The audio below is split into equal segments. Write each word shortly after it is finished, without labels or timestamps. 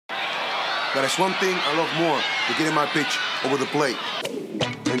But there's one thing I love more than getting my pitch over the plate.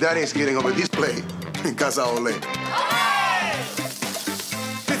 And that is getting over this plate in Casa Ole.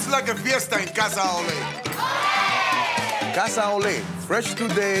 It's like a fiesta in Casa Ole. Casa Ole, fresh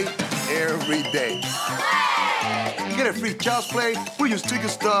today, every day. You get a free child's play, we just take your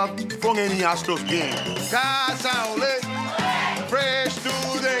stuff from any Astros game. Casa Ole, fresh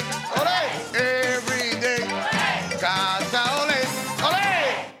today, ole, every day. Casa Ole,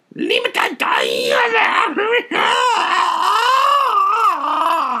 ole. Limited time.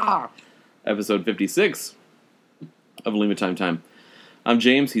 Episode 56 of Limited Time. I'm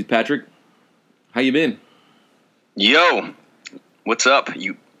James. He's Patrick. How you been? Yo, what's up,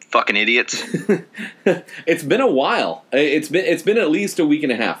 you fucking idiots? It's been a while. It's been at least a week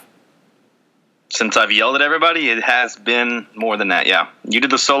and a half. Since I've yelled at everybody, it has been more than that. Yeah, you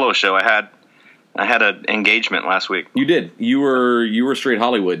did the solo show. I had an engagement last week. You did. You were straight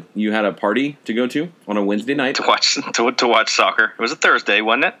Hollywood. You had a party to go to on a Wednesday night to watch soccer. It was a Thursday,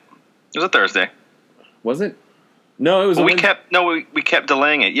 wasn't it? It was a Thursday. Was it? No, it was. Well, we kept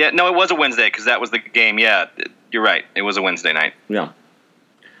delaying it. Yeah, no, it was a Wednesday because that was the game. Yeah, you're right. It was a Wednesday night. Yeah.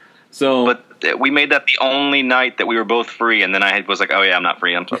 So, but we made that the only night that we were both free, and then I was like, "Oh yeah, I'm not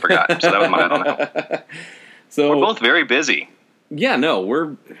free." I forgot. So that was my bad on that. So we're both very busy. Yeah, no,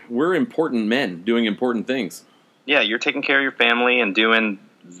 we're important men doing important things. Yeah, you're taking care of your family and doing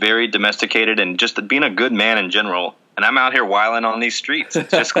very domesticated and just being a good man in general. And I'm out here wilding on these streets.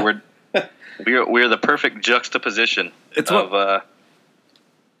 It's just we're the perfect juxtaposition of.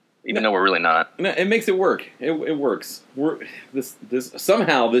 Even though we're really not. No, it makes it work. It works.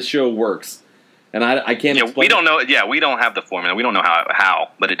 Somehow this show works, and I can't. Yeah, we don't know. Yeah, we don't have the formula. We don't know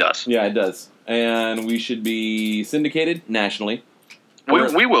how, but it does. Yeah, it does, and we should be syndicated nationally.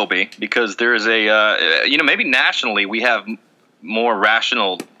 We will be because there is a maybe nationally we have more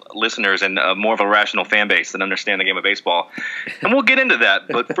rational listeners and more of a rational fan base that understand the game of baseball, and we'll get into that.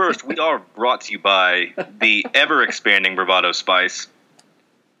 But first, we are brought to you by the ever expanding Bravado Spice.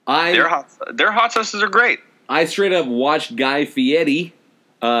 Their hot sauces are great. I straight up watched Guy Fieri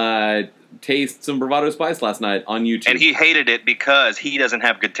taste some Bravado Spice last night on YouTube. And he hated it because he doesn't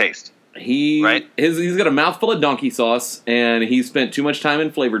have good taste. He's got a mouthful of donkey sauce, and he spent too much time in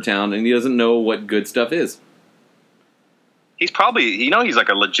Flavortown, and he doesn't know what good stuff is. He's probably, he's like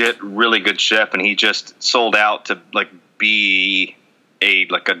a legit, really good chef, and he just sold out to be a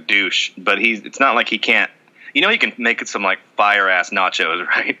douche. But it's not like he can't. He can make it some fire ass nachos,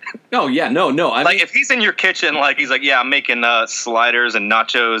 right? Oh yeah, no. I mean, if he's in your kitchen, he's like, yeah, I'm making sliders and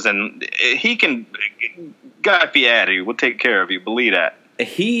nachos, and he can. Guy Fieri will take care of you. Believe that.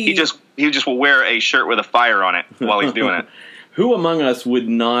 He just will wear a shirt with a fire on it while he's doing it. Who among us would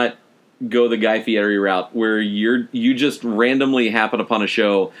not go the Guy Fieri route, where you just randomly happen upon a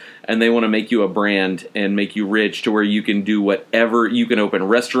show and they want to make you a brand and make you rich to where you can do whatever. You can open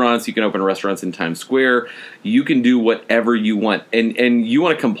restaurants. You can open restaurants in Times Square. You can do whatever you want. And you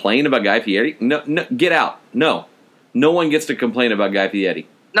want to complain about Guy Fieri? No, get out. No one gets to complain about Guy Fieri.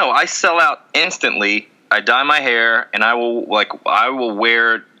 No, I sell out instantly. I dye my hair, and I will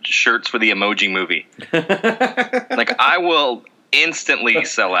wear shirts for the Emoji Movie. I will instantly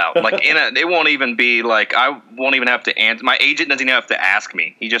sell out. It won't even be I won't even have to answer. My agent doesn't even have to ask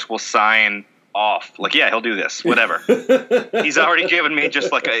me. He just will sign off. Yeah, he'll do this. Whatever. He's already given me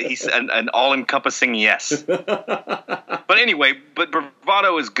just an all-encompassing yes. But anyway,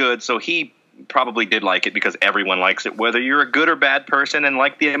 Bravado is good, so he probably did like it because everyone likes it. Whether you're a good or bad person and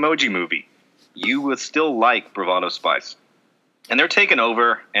like the Emoji Movie, you would still like Bravado Spice. And they're taking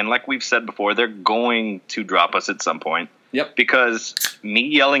over, and like we've said before, they're going to drop us at some point. Yep. Because me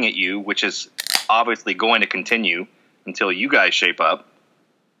yelling at you, which is obviously going to continue until you guys shape up,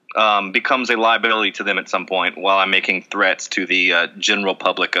 becomes a liability to them at some point while I'm making threats to the general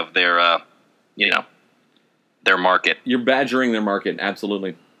public of their market. You're badgering their market,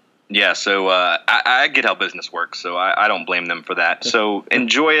 absolutely. Yeah, so I get how business works, so I don't blame them for that. So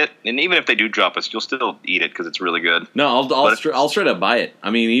enjoy it, and even if they do drop us, you'll still eat it because it's really good. No, I'll straight up buy it.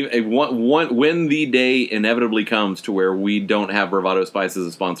 I mean, when the day inevitably comes to where we don't have Bravado Spice as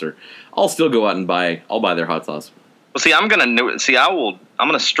a sponsor, I'll still go out and buy their hot sauce. Well, see, I'm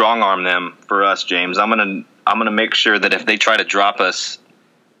gonna strong arm them for us, James. I'm gonna make sure that if they try to drop us,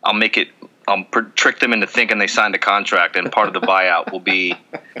 I'll trick them into thinking they signed a contract, and part of the buyout will be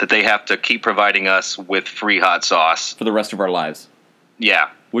that they have to keep providing us with free hot sauce for the rest of our lives. Yeah,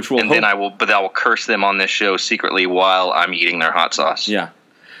 then I will curse them on this show secretly while I'm eating their hot sauce. Yeah,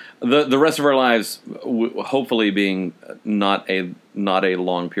 the rest of our lives, hopefully being not a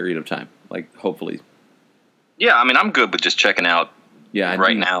long period of time. Hopefully. Yeah, I mean, I'm good with just checking out Yeah,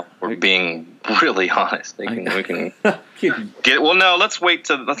 right now, we're being really honest. We can get. Well, no, let's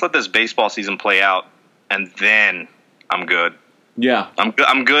let this baseball season play out, and then I'm good. Yeah, I'm good.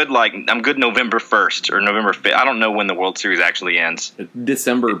 I'm good November 1st or November 5th. I don't know when the World Series actually ends.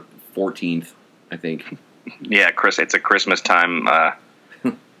 December 14th, I think. Yeah, Chris. It's a Christmas time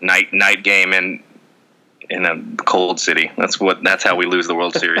night game in a cold city. That's how we lose the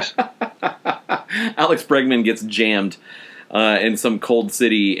World Series. Alex Bregman gets jammed in some cold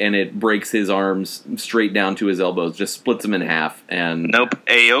city, and it breaks his arms straight down to his elbows, just splits him in half. And nope,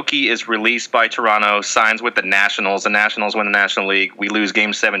 Aoki is released by Toronto, signs with the Nationals. The Nationals win the National League. We lose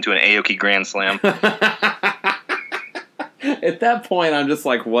Game 7 to an Aoki grand slam. At that point, I'm just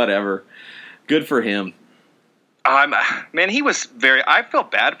like, whatever. Good for him. Man, he was I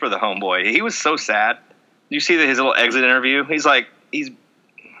felt bad for the homeboy. He was so sad. You see his little exit interview?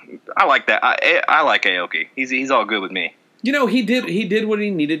 I like that. I like Aoki. He's all good with me. You know, he did what he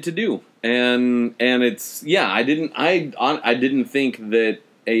needed to do, and it's I didn't think that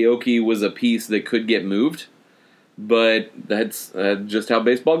Aoki was a piece that could get moved, but that's just how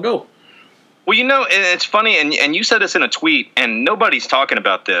baseball go. Well, you know, it's funny, and you said this in a tweet, and nobody's talking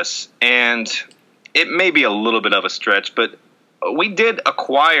about this, and it may be a little bit of a stretch, but we did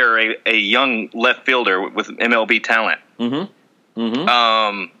acquire a young left fielder with MLB talent. Mm-hmm.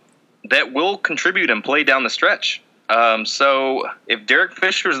 Mm-hmm. That will contribute and play down the stretch. So if Derek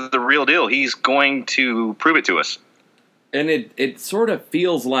Fisher is the real deal, he's going to prove it to us. And it sort of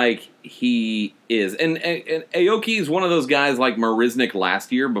feels like he is. And Aoki is one of those guys like Marisnick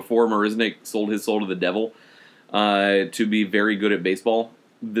last year, before Marisnick sold his soul to the devil, to be very good at baseball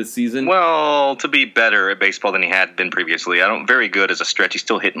this season. Well, to be better at baseball than he had been previously. Very good as a stretch. He's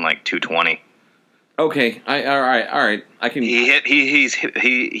still hitting like 220. Okay, all right. I can. He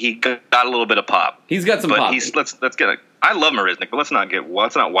got a little bit of pop. He's got some pop. Let's get it. I love Marisnick, but let's not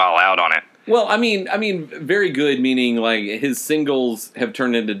wow out on it. Well, I mean, very good, meaning like his singles have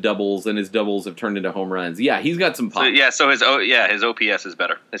turned into doubles and his doubles have turned into home runs. Yeah, he's got some pop. So his OPS is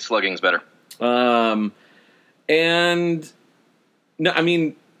better. His slugging is better. And no, I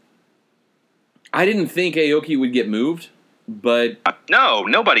mean, I didn't think Aoki would get moved. But no,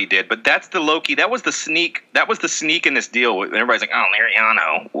 nobody did. But that's the low-key. That was the sneak. That was the sneak in this deal. Everybody's like, "Oh,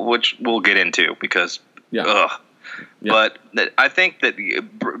 Mariano," which we'll get into because, ugh. Yeah. But I think that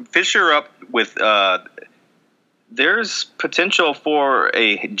Fisher up with there's potential for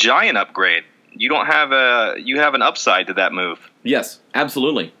a giant upgrade. You have an upside to that move. Yes,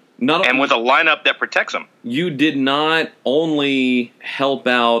 absolutely. And with a lineup that protects him. You did not only help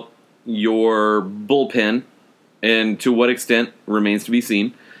out your bullpen. And to what extent remains to be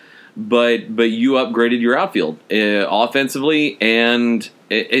seen, but you upgraded your outfield offensively and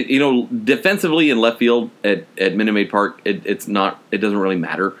defensively in left field at Minute Maid Park. It doesn't really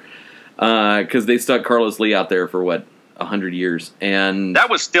matter because they stuck Carlos Lee out there for 100 years, and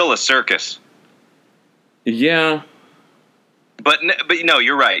that was still a circus. Yeah, but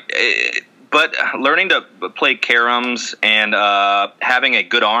you're right. But learning to play caroms and having a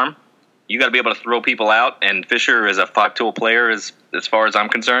good arm. You got to be able to throw people out, and Fisher is a 5-tool player as far as I'm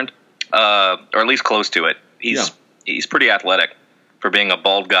concerned, or at least close to it. He's pretty athletic for being a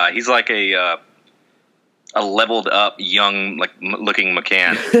bald guy. He's like a leveled up, young, looking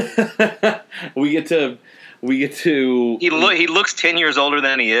McCann. We get to. He looks 10 years older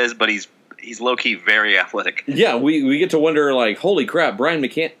than he is, but he's low key very athletic. Yeah, we get to wonder holy crap, Brian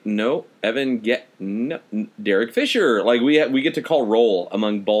McCann, no, Derek Fisher. We get to call roll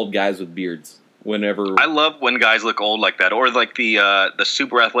among bald guys with beards whenever. I love when guys look old like that, or like the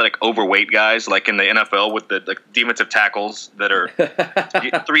super athletic overweight guys, like in the NFL with the defensive tackles that are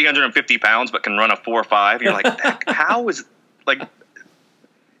 350 pounds but can run a 4.5. You're like, how is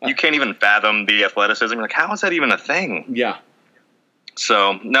you can't even fathom the athleticism. You're like, how is that even a thing? Yeah.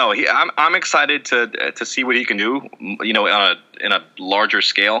 So no, I'm excited to see what he can do. In a larger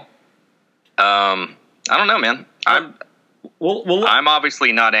scale. I don't know, man. I'm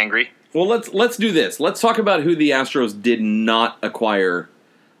obviously not angry. Well, let's do this. Let's talk about who the Astros did not acquire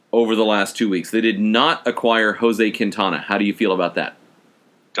over the last 2 weeks. They did not acquire Jose Quintana. How do you feel about that?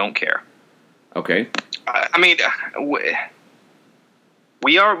 Don't care. Okay. I mean,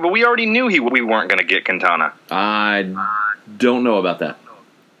 we already knew we weren't going to get Quintana. I don't know about that.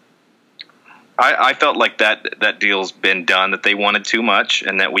 I felt like that deal's been done, that they wanted too much,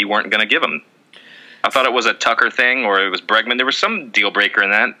 and that we weren't going to give him. I thought it was a Tucker thing, or it was Bregman. There was some deal breaker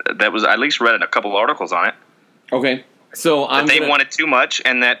in that was, I at least read a couple articles on it. Okay, so they wanted too much,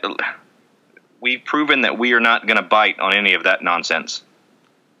 and that we've proven that we are not going to bite on any of that nonsense.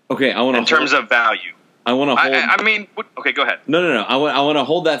 Okay, in terms of value. I want to hold. I mean, okay, go ahead. No. I want to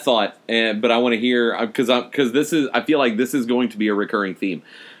hold that thought, but I want to hear because this is. I feel like this is going to be a recurring theme.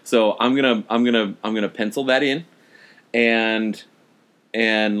 So I'm gonna pencil that in, and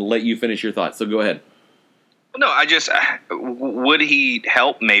let you finish your thoughts. So go ahead. No, would he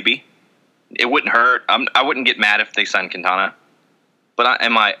help? Maybe it wouldn't hurt. I wouldn't get mad if they signed Quintana, but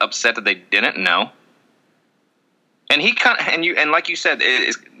am I upset that they didn't? No. And he and like you said,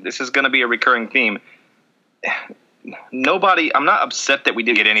 this is going to be a recurring theme. Nobody. I'm not upset that we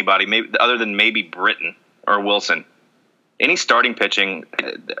didn't get anybody, maybe other than maybe Britton or Wilson. Any starting pitching,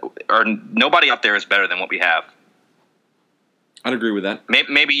 or nobody out there is better than what we have. I'd agree with that.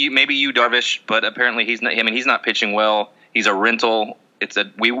 Maybe you, Darvish, but apparently he's not. I mean, he's not pitching well. He's a rental.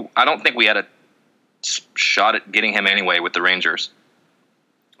 I don't think we had a shot at getting him anyway with the Rangers.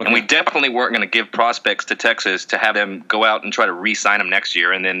 Okay. And we definitely weren't going to give prospects to Texas to have them go out and try to re-sign them next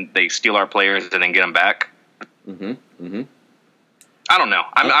year, and then they steal our players and then get them back. I don't know.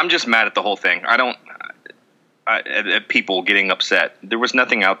 I'm just mad at the whole thing. At people getting upset. There was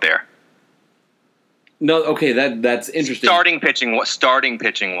nothing out there. No, okay, that's interesting. Starting pitching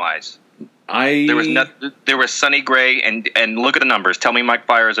wise, there was Sonny Gray and look at the numbers. Tell me Mike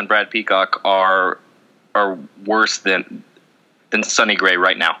Fiers and Brad Peacock are worse than Sonny Gray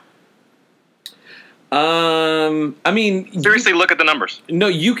right now. I mean, seriously, look at the numbers. No,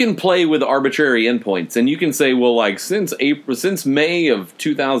 you can play with arbitrary endpoints, and you can say, well, like since May of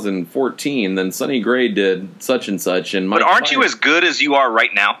 2014, then Sonny Gray did such and such, and but aren't you as good as you are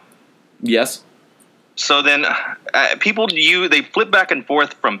right now? Yes. So then, people they flip back and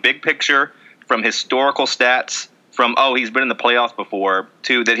forth from big picture, from historical stats, from he's been in the playoffs before,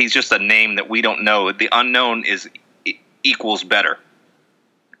 to that he's just a name that we don't know. The unknown equals better.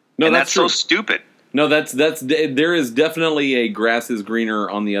 No, and that's true. So stupid. No, there is definitely a grass is greener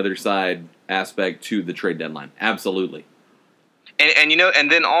on the other side aspect to the trade deadline. Absolutely. And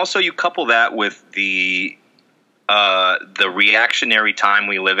then also you couple that with the reactionary time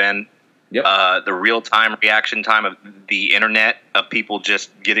we live in. Yep. The real time reaction time of the internet, of people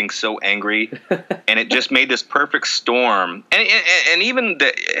just getting so angry, and it just made this perfect storm. And even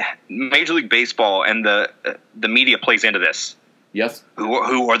the Major League Baseball and the media plays into this. Yes.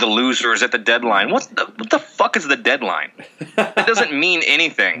 Who are the losers at the deadline? What the fuck is the deadline? It doesn't mean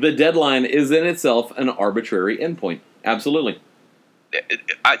anything. The deadline is in itself an arbitrary endpoint. Absolutely.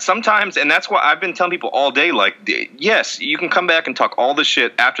 Sometimes, and that's why I've been telling people all day, like, yes, you can come back and talk all the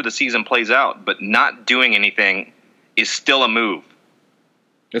shit after the season plays out, but not doing anything is still a move.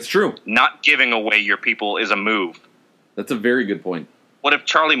 That's true. Not giving away your people is a move. That's a very good point. What if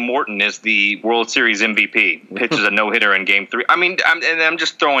Charlie Morton is the World Series MVP, pitches a no-hitter in Game 3? I mean, I'm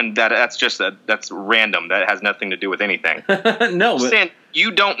just throwing that. That's random. That has nothing to do with anything. No, I'm saying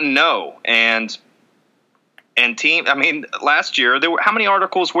you don't know. And team. I mean, last year how many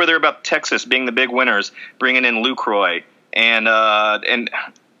articles were there about Texas being the big winners, bringing in Lucroy and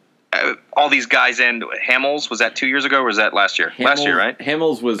all these guys in Hamels? Was that 2 years ago or was that last year? Last year, right?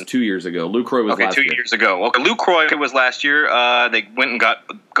 Hamels was 2 years ago. Lucroy was last year. 2 years ago. Okay, Lucroy was last year. They went and got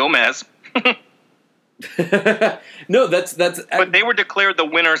Gomez. No, that's. But they were declared the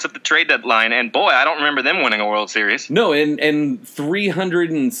winners at the trade deadline, and boy, I don't remember them winning a World Series. No, and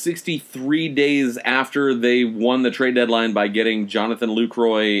 363 days after they won the trade deadline by getting Jonathan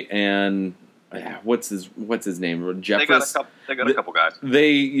Lucroy and what's his name? Jeffress. They got a couple guys.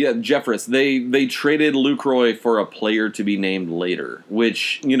 Jeffress. They traded Lucroy for a player to be named later,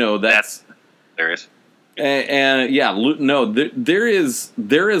 which that's hilarious. And yeah, no, there is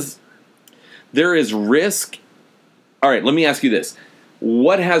risk. All right, let me ask you this.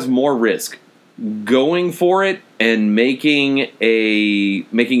 What has more risk? Going for it and making a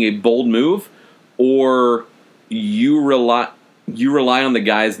bold move, or you rely on the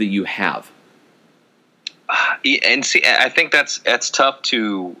guys that you have? And see, I think that's tough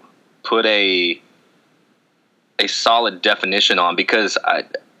to put a solid definition on, because I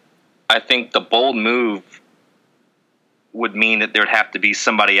think the bold move would mean that there'd have to be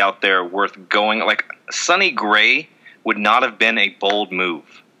somebody out there worth going. Like Sonny Gray would not have been a bold move.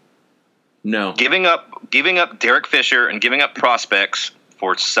 No. Giving up Derek Fisher and giving up prospects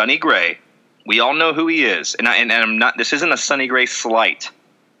for Sonny Gray. We all know who he is. And I'm not, this isn't a Sonny Gray slight,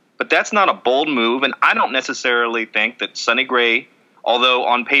 but that's not a bold move. And I don't necessarily think that Sonny Gray, although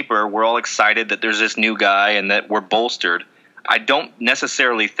on paper we're all excited that there's this new guy and that we're bolstered, I don't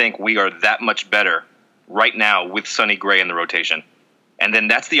necessarily think we are that much better right now with Sonny Gray in the rotation. And then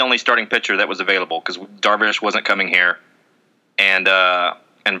that's the only starting pitcher that was available, because Darvish wasn't coming here. And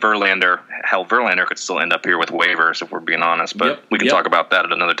Verlander, Verlander could still end up here with waivers if we're being honest, but we can talk about that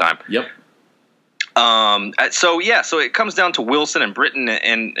at another time. Yep. So it comes down to Wilson and Britton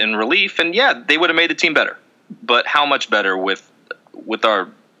and relief, and they would have made the team better. But how much better with our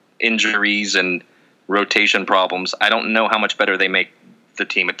injuries and rotation problems? I don't know how much better they make the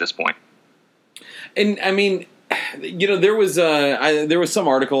team at this point. And I mean, there was some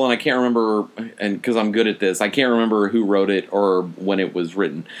article, and I can't remember, and because I'm good at this, I can't remember who wrote it or when it was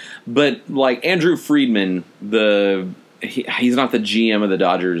written. But like Andrew Friedman, he's not the GM of the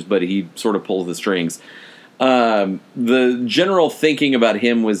Dodgers, but he sort of pulls the strings. The general thinking about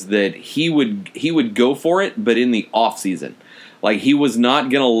him was that he would go for it, but in the off season. Like, he was not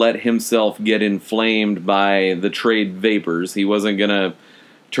going to let himself get inflamed by the trade vapors. He wasn't going to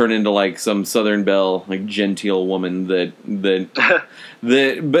turn into like some Southern Belle, like genteel woman but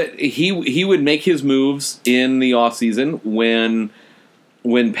he would make his moves in the off season when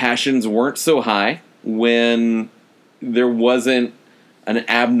passions weren't so high, when there wasn't an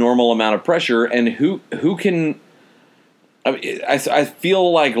abnormal amount of pressure, and who can. I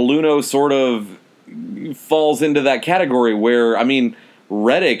feel like Luhnow sort of falls into that category where, I mean,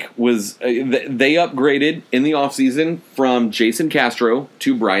 Reddick was they upgraded in the offseason from Jason Castro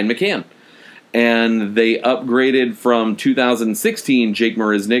to Brian McCann. And they upgraded from 2016 Jake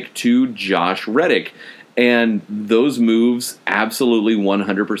Marisnick to Josh Reddick. And those moves absolutely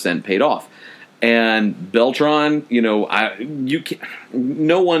 100% paid off. And Beltran,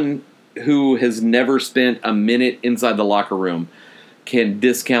 no one who has never spent a minute inside the locker room can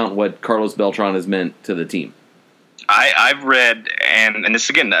discount what Carlos Beltran has meant to the team. I've read, and this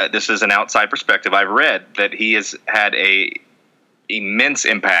again, this is an outside perspective. I've read that he has had a immense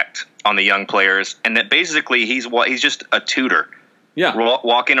impact on the young players, and that basically he's just a tutor. Yeah,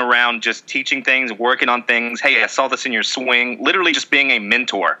 walking around, just teaching things, working on things. Hey, I saw this in your swing. Literally, just being a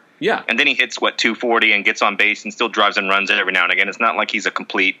mentor. Yeah, and then he hits 240 and gets on base and still drives and runs it every now and again. It's not like he's a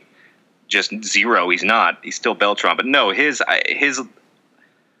complete just zero. He's not. He's still Beltran, but no, his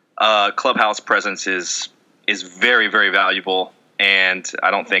clubhouse presence is very, very valuable, and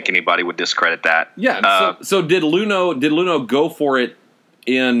I don't think anybody would discredit that. Yeah. So did Luhnow go for it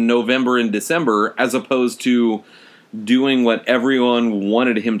in November and December as opposed to doing what everyone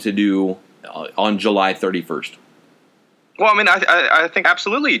wanted him to do on July 31st? Well, I mean, I think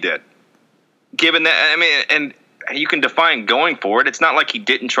absolutely he did. Given that, I mean, and you can define going for it. It's not like he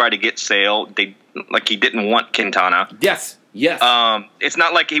didn't try to get Sale. Like he didn't want Quintana. Yes. It's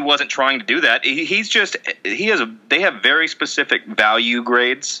not like he wasn't trying to do that. They have very specific value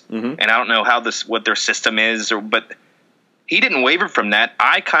grades, and I don't know what their system is, but he didn't waver from that.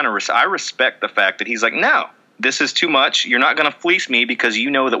 I respect the fact that he's like, no, this is too much. You're not going to fleece me because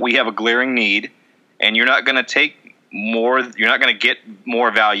you know that we have a glaring need, and you're not going to take more. You're not going to get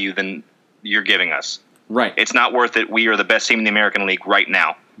more value than you're giving us. Right. It's not worth it. We are the best team in the American League right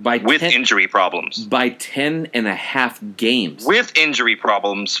now. With injury problems. By 10.5 games. With injury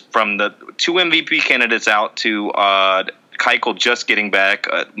problems, from the 2 MVP candidates out to Keuchel just getting back.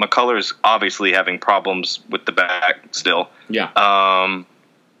 McCullers obviously having problems with the back still. Yeah.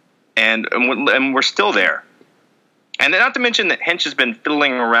 And we're still there. And not to mention that Hench has been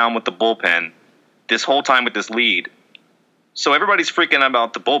fiddling around with the bullpen this whole time with this lead. So everybody's freaking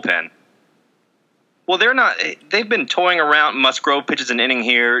about the bullpen. Well, they're not. They've been toying around. Musgrove pitches an inning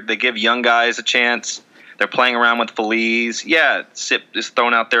here. They give young guys a chance. They're playing around with Feliz. Yeah, Sip is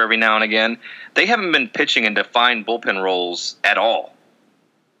thrown out there every now and again. They haven't been pitching in defined bullpen roles at all.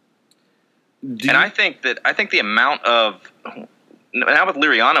 I think the amount of now with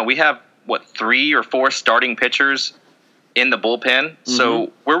Liriano, we have 3 or 4 starting pitchers in the bullpen,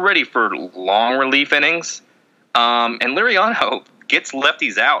 so we're ready for long relief innings. And Liriano gets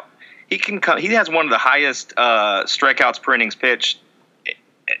lefties out. He can come. He has one of the highest strikeouts per innings pitched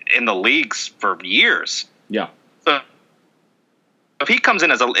in the leagues for years. Yeah. So if he comes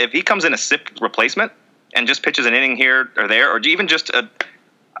in a SIP replacement and just pitches an inning here or there, or even just a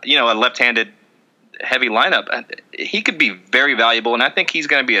left-handed heavy lineup, he could be very valuable. And I think he's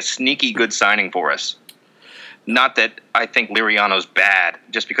going to be a sneaky good signing for us. Not that I think Liriano's bad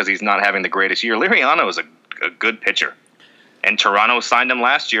just because he's not having the greatest year. Liriano is a good pitcher. And Toronto signed him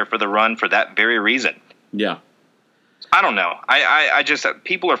last year for the run for that very reason. Yeah. I don't know. I just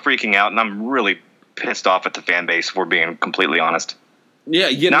people are freaking out, and I'm really pissed off at the fan base, if we're being completely honest.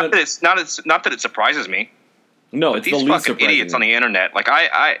 Yeah, not that it surprises me. No, it's these the least fucking surprising. idiots on the internet. Like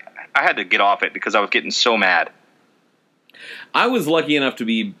I had to get off it because I was getting so mad. I was lucky enough to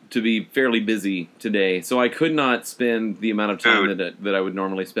be fairly busy today, so I could not spend the amount of time that I would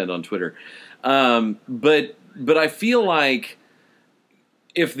normally spend on Twitter. But I feel like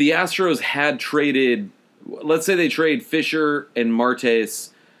if the Astros had traded, let's say they trade Fisher and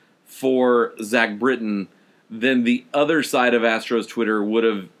Martes for Zach Britton, then the other side of Astros Twitter would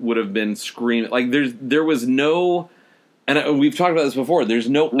have been screaming. Like there was no, and we've talked about this before. There's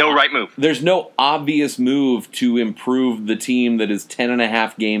no right move. There's no obvious move to improve the team that is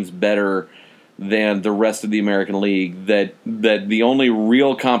 10.5 games better than the rest of the American League. That the only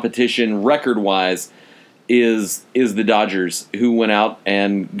real competition record wise is the Dodgers, who went out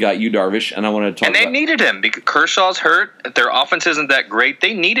and got Yu Darvish, and I want to talk. And they needed him because Kershaw's hurt. Their offense isn't that great.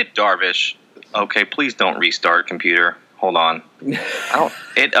 They needed Darvish. Okay, please don't restart, computer. Hold on.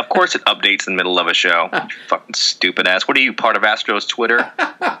 Of course it updates in the middle of a show. Fucking stupid ass. What are you, part of Astros Twitter?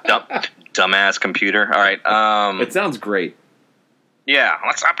 Dumbass computer. All right. It sounds great. Yeah,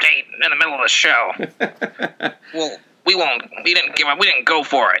 let's update in the middle of the show. Well, we didn't go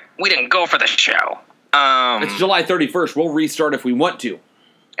for it. We didn't go for the show. It's July 31st. We'll restart if we want to.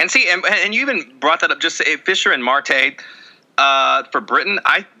 And see, and you even brought that up. Just say Fisher and Marte for Britton.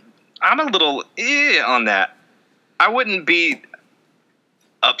 I'm a little on that. I wouldn't be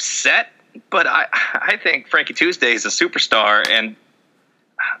upset, but I think Frankie Tuesday is a superstar, and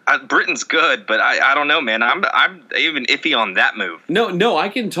Britton's good, but I don't know, man. I'm even iffy on that move. No, I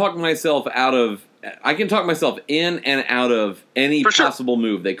can talk myself in and out of any possible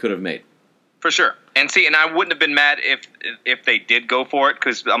move they could have made. For sure. And see, and I wouldn't have been mad if they did go for it,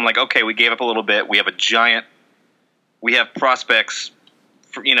 because I'm like, okay, we gave up a little bit. We have prospects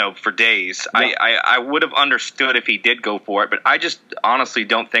for days. Yeah. I would have understood if he did go for it, but I just honestly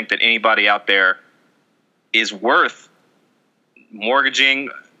don't think that anybody out there is worth mortgaging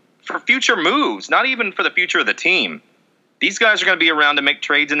for future moves, not even for the future of the team. These guys are going to be around to make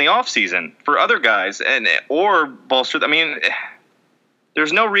trades in the offseason for other guys or bolster. I mean,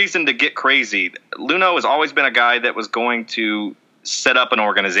 there's no reason to get crazy. Luno has always been a guy that was going to set up an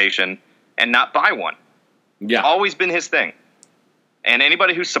organization and not buy one. Yeah. It's always been his thing. And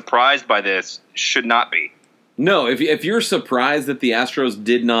anybody who's surprised by this should not be. No, if you're surprised that the Astros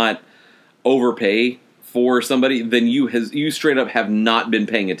did not overpay for somebody, then you straight up have not been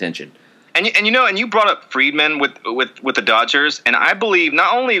paying attention. And you brought up Friedman with the Dodgers, and I believe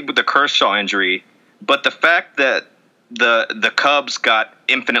not only with the Kershaw injury, but the fact that the Cubs got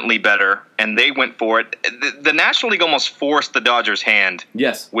infinitely better and they went for it. The National League almost forced the Dodgers' hand.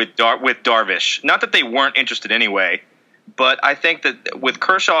 Yes, with Darvish. Not that they weren't interested anyway. But I think that with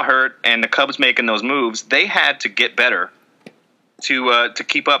Kershaw hurt and the Cubs making those moves, they had to get better to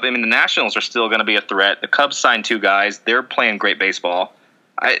keep up. I mean, the Nationals are still going to be a threat. The Cubs signed 2 guys. They're playing great baseball.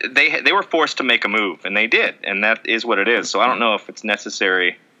 They were forced to make a move, and they did, and that is what it is. So I don't know if it's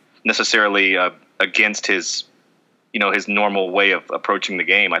necessarily against his normal way of approaching the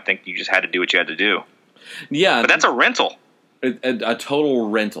game. I think you just had to do what you had to do. Yeah, but that's a rental, a total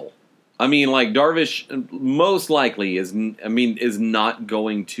rental. I mean, like, Darvish most likely is not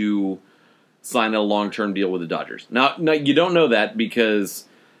going to sign a long-term deal with the Dodgers. Now you don't know that because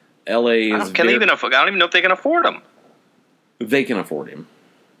LA is. I don't even know if they can afford him. They can afford him.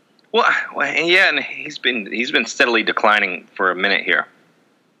 Well, yeah, and he's been steadily declining for a minute here.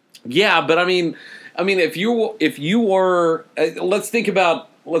 Yeah, but I mean, if you were, let's think about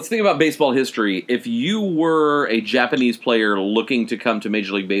baseball history. If you were a Japanese player looking to come to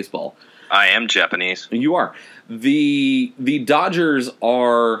Major League Baseball. I am Japanese. You are. The Dodgers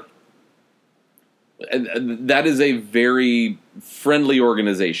are. That is a very friendly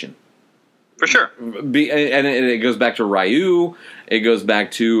organization. For sure. And it goes back to Ryu. It goes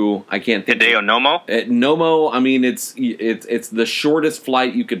back to I can't think. Hideo Nomo. Nomo. I mean, it's the shortest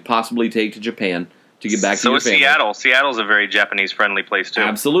flight you could possibly take to Japan to get back to your family. So is Seattle. Seattle's a very Japanese friendly place too.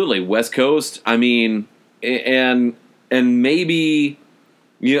 Absolutely, West Coast. I mean, and maybe.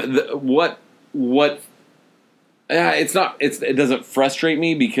 What? It's not. It doesn't frustrate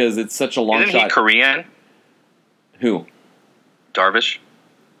me because it's such a long shot. Isn't he Korean? Who? Darvish.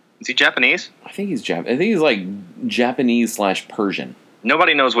 Is he Japanese? I think he's I think he's like Japanese/Persian.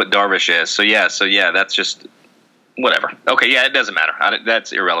 Nobody knows what Darvish is. So yeah, that's just whatever. Okay, yeah, it doesn't matter.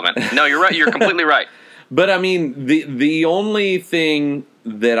 That's irrelevant. No, you're right. You're completely right. But I mean, the only thing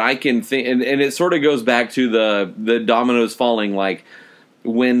that I can think, and it sort of goes back to the dominoes falling, like.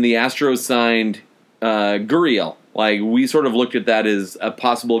 When the Astros signed Gurriel, like we sort of looked at that as a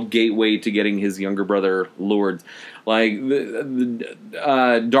possible gateway to getting his younger brother lured. Like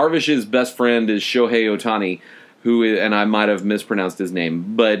Darvish's best friend is Shohei Ohtani, and I might have mispronounced his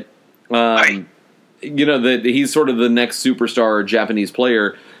name, but that he's sort of the next superstar Japanese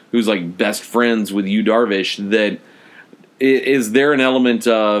player who's like best friends with Yu Darvish. That is there an element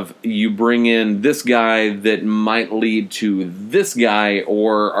of you bring in this guy that might lead to this guy,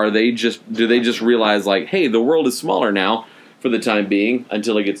 or do they just realize like, hey, the world is smaller now. for the time being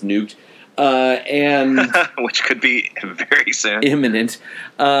until it gets nuked, and which could be very soon. Imminent.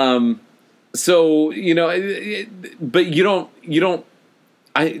 So but you don't.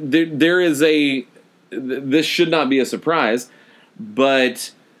 There is a. This should not be a surprise,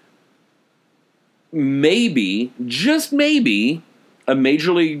 but maybe, just maybe, a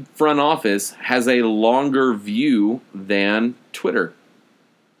Major League front office has a longer view than Twitter.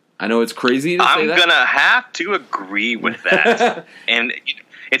 I know it's crazy to say that. I'm going to have to agree with that. And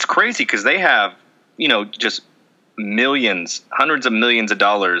it's crazy because they have, just millions, hundreds of millions of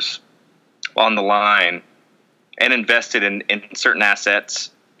dollars on the line and invested in certain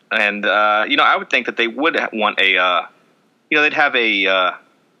assets. And, I would think that they would want they'd have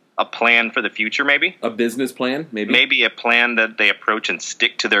a plan for the future, maybe. A business plan, maybe. Maybe a plan that they approach and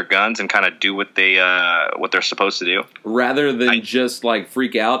stick to their guns and kind of do what they're supposed to do. Rather than just,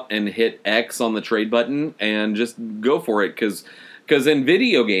 freak out and hit X on the trade button and just go for it. Because in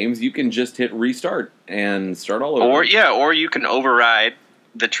video games, you can just hit restart and start all over. Or you can override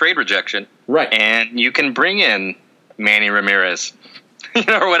the trade rejection. Right. And you can bring in Manny Ramirez.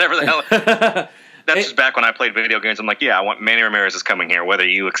 Or whatever the hell. That's just back when I played video games. I'm like, I want Manny Ramirez is coming here, whether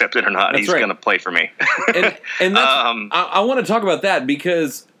you accept it or not. He's going to play for me. and I want to talk about that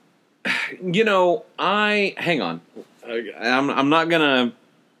because, hang on. I'm not going to.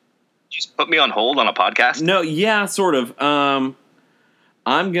 Just put me on hold on a podcast? No, yeah, sort of. My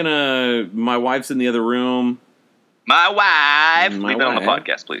wife's in the other room. My wife. Leave it on the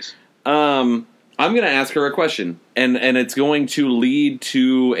podcast, please. I'm going to ask her a question, and it's going to lead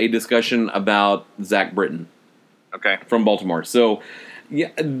to a discussion about Zach Britton. Okay. From Baltimore. So,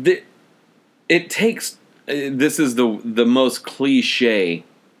 yeah, it takes. This is the most cliche,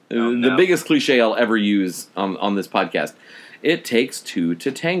 the biggest cliche I'll ever use on this podcast. It takes two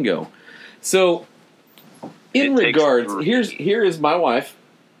to tango. So, in regards, here is my wife.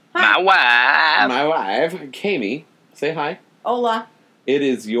 Hi. My wife, Kami. Say hi. Hola. It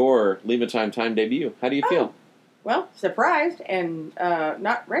is your Leave a Time debut. How do you feel? Well, surprised and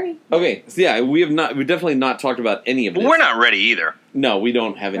not ready. Okay, so yeah, we definitely not talked about any of this. We're not ready either. No, we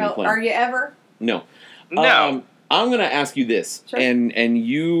don't have any plan. Are you ever? No. No. I'm going to ask you this, sure. and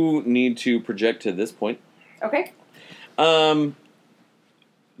you need to project to this point. Okay.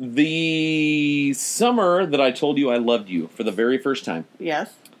 The summer that I told you I loved you for the very first time.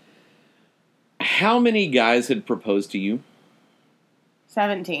 Yes. How many guys had proposed to you?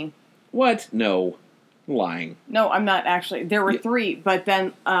 17. What? No. Lying. No, I'm not actually. There were 3, but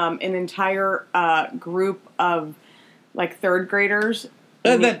then an entire group of third graders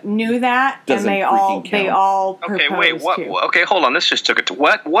knew that, and they all proposed. Okay, wait. What? Too. Okay, hold on. This just took it to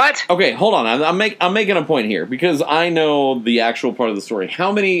what? What? Okay, hold on. I'm making a point here because I know the actual part of the story.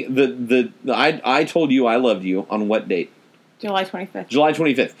 How many? I told you I loved you on what date? July 25th. July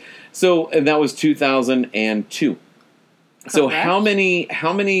 25th. So and that was 2002. So Correct. how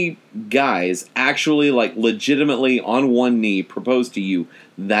many guys actually legitimately on one knee proposed to you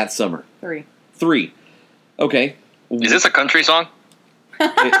that summer? 3. 3. Okay. Is this a country song?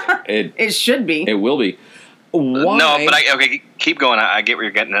 It should be. It will be. Why? No, but okay, keep going. I get where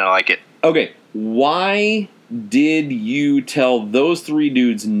you're getting, and I like it. Okay. Why did you tell those 3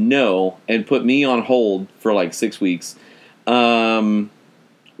 dudes no and put me on hold for 6 weeks?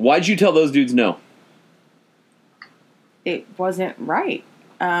 Why'd you tell those dudes no? It wasn't right.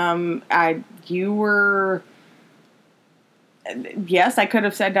 You were. Yes, I could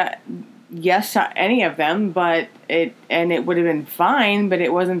have said that. Yes to any of them, but it would have been fine, but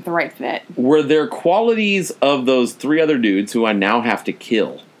it wasn't the right fit. Were there qualities of those 3 other dudes who I now have to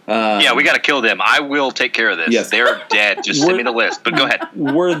kill? Yeah, we got to kill them. I will take care of this. Yes. They're dead. Just send me the list. But go ahead.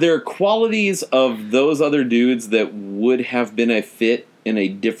 Were there qualities of those other dudes that would have been a fit in a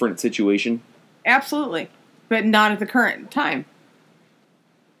different situation? Absolutely, but not at the current time.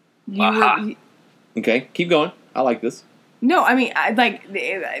 Okay, keep going. I like this. No, I mean,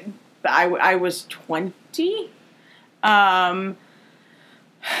 I was 20.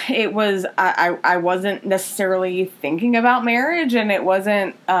 It was I wasn't necessarily thinking about marriage, and it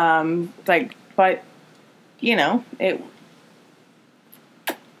wasn't but it.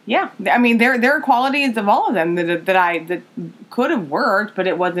 Yeah, I mean, there are qualities of all of them that could have worked, but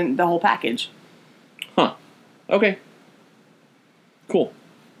it wasn't the whole package. Huh. Okay. Cool.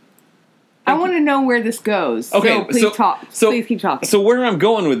 I want to know where this goes. Okay, so please talk. Please keep talking. So where I'm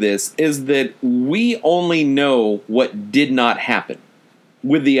going with this is that we only know what did not happen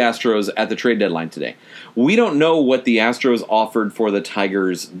with the Astros at the trade deadline today. We don't know what the Astros offered for the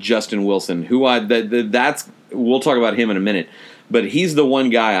Tigers' Justin Wilson, who we'll talk about him in a minute. But he's the one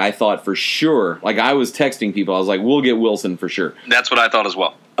guy I thought for sure. Like, I was texting people. I was like, we'll get Wilson for sure. That's what I thought as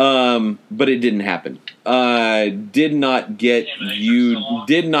well. But it didn't happen. Did not get you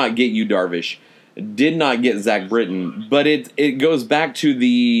Darvish. Did not get Zach Britton. But it goes back to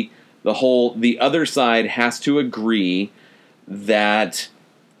the other side has to agree that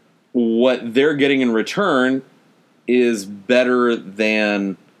what they're getting in return is better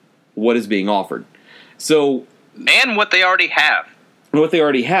than what is being offered. So, and what they already have.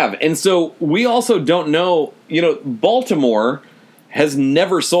 And so we also don't know, Baltimore has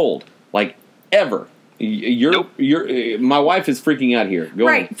never sold, like, ever. Nope. My wife is freaking out here. Go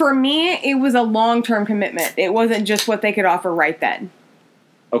right. ahead. For me, it was a long-term commitment. It wasn't just what they could offer right then.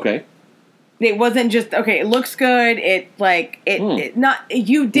 Okay. It wasn't just, okay, it looks good. You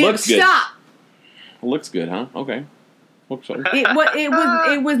did Looks good. stop. Looks good, huh? Okay.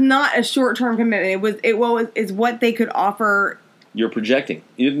 It was not a short-term commitment. It was what they could offer. You're projecting.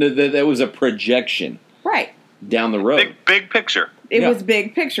 That was a projection. Right. Down the road. Big picture. It was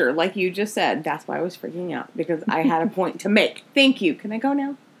big picture, like you just said. That's why I was freaking out, because I had a point to make. Thank you. Can I go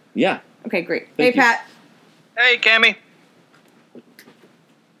now? Yeah. Okay, great. Thank you. Pat. Hey, Cammy.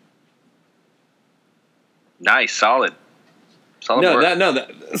 Nice, solid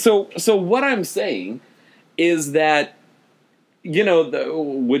work. So what I'm saying is that,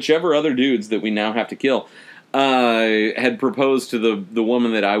 whichever other dudes that we now have to kill had proposed to the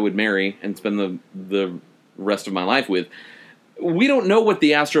woman that I would marry and spend the rest of my life with, we don't know what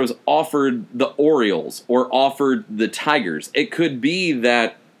the Astros offered the Orioles or offered the Tigers. It could be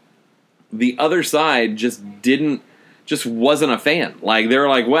that the other side just wasn't a fan. Like, they're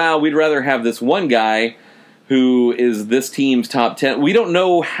like, well, we'd rather have this one guy who is this team's top 10. We don't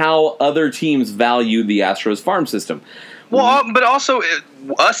know how other teams value the Astros farm system. Well, but also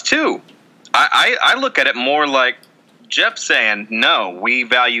us too. I look at it more like Jeff saying, no, we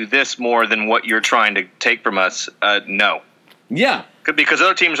value this more than what you're trying to take from us. No. Yeah. Because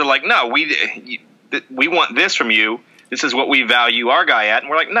other teams are like, no, we want this from you. This is what we value our guy at. And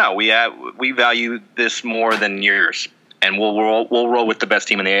we're like, no, we value this more than yours. And we'll roll with the best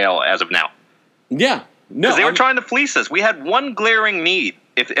team in the AL as of now. Yeah. No, because they were trying to fleece us. We had one glaring need.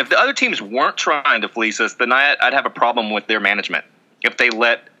 If the other teams weren't trying to fleece us, then I'd have a problem with their management. If they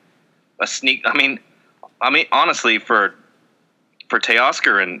let a sneak, I mean, honestly, for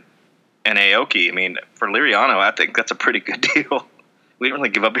Teoscar and Aoki, for Liriano, I think that's a pretty good deal. We didn't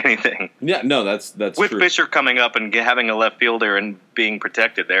really give up anything. Yeah, no, that's with true. Fisher coming up and having a left fielder and being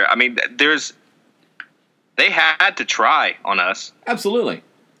protected there. They had to try on us. Absolutely.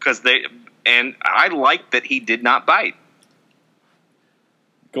 And I like that he did not bite.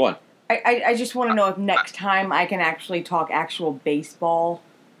 Go on. I just want to know if next time I can actually talk actual baseball.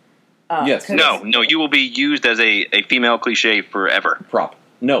 Yes. No, you will be used as a female cliche forever. Prop.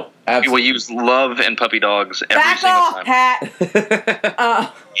 No, absolutely. You will use love and puppy dogs every Back single off, time.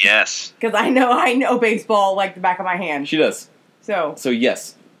 Pat. Yes. Because I know baseball like the back of my hand. She does. So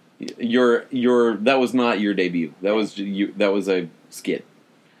yes, that was not your debut. That was a skit.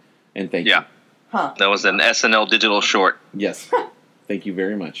 And thank you. Yeah. Huh. That was an SNL digital short. Yes. Thank you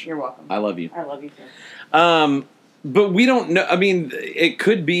very much. You're welcome. I love you. I love you too. But we don't know. It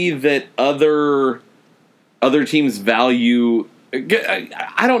could be that other teams value.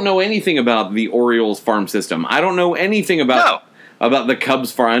 I don't know anything about the Orioles farm system. I don't know anything about the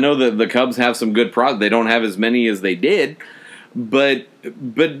Cubs farm. I know that the Cubs have some good products. They don't have as many as they did, but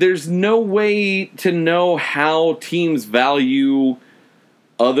there's no way to know how teams value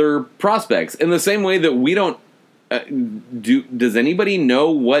other prospects in the same way that we don't. Does anybody know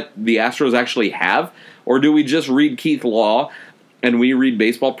what the Astros actually have, or do we just read Keith Law and we read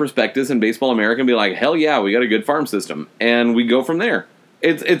Baseball Prospectus and Baseball America and be like, hell yeah, we got a good farm system, and we go from there?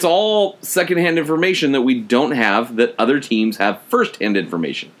 It's all secondhand information that we don't have that other teams have firsthand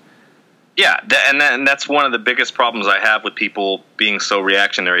information. Yeah, and that's one of the biggest problems I have with people being so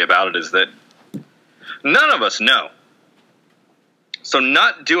reactionary about it, is that none of us know. So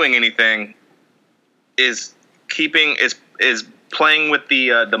not doing anything is playing with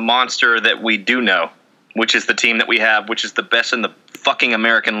the monster that we do know, which is the team that we have, which is the best in the fucking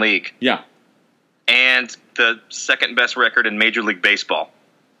American League. Yeah. And the second best record in Major League Baseball.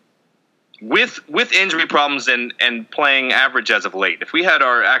 With injury problems and playing average as of late. If we had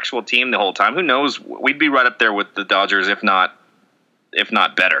our actual team the whole time, who knows? We'd be right up there with the Dodgers, if not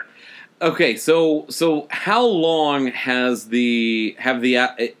better. Okay, so how long have the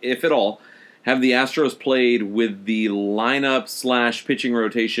if at all have the Astros played with the lineup / pitching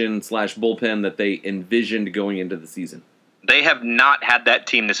rotation / bullpen that they envisioned going into the season? They have not had that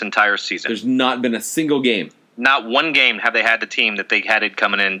team this entire season. There's not been a single game. Not one game have they had the team that they had it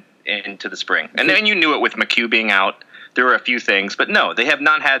coming into the spring. And then you knew it with McHugh being out. There were a few things, but no, they have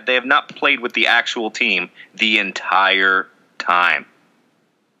not played with the actual team the entire time.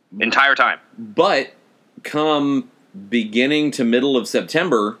 But come beginning to middle of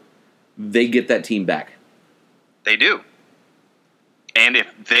September, they get that team back. They do. And if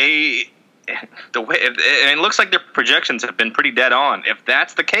it looks like their projections have been pretty dead on. If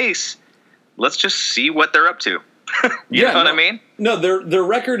that's the case, let's just see what they're up to. you know what I mean? No, their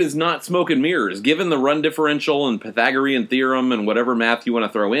record is not smoke and mirrors. Given the run differential and Pythagorean theorem and whatever math you want to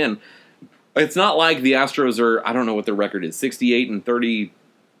throw in, it's not like the Astros are, I don't know what their record is, 68-36.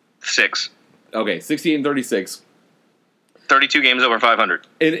 Okay, 68-36. 32 games over 500.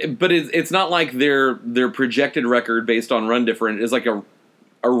 But it's not like their projected record based on run differential is like a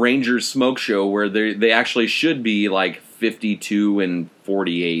Rangers smoke show where they actually should be like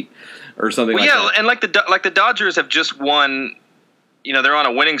 52-48 or something like that. Yeah, and like the Dodgers have just won, they're on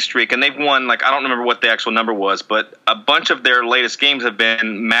a winning streak, and they've won, I don't remember what the actual number was, but a bunch of their latest games have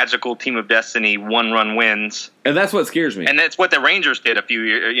been magical Team of Destiny 1-run wins. And that's what scares me. And that's what the Rangers did a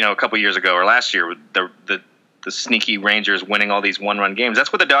couple years ago or last year with the sneaky Rangers winning all these 1-run games.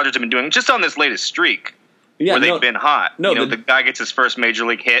 That's what the Dodgers have been doing just on this latest streak where they've been hot. No, the guy gets his first major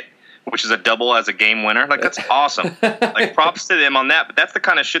league hit, which is a double as a game winner. That's awesome. Props to them on that, but that's the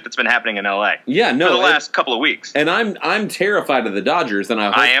kind of shit that's been happening in LA. Yeah, no, for the last couple of weeks. And I'm terrified of the Dodgers, and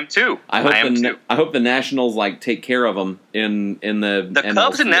I am too. I hope the Nationals take care of them in the NLCS.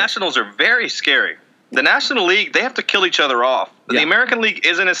 Cubs and Nationals are very scary. The National League, they have to kill each other off. Yeah. The American League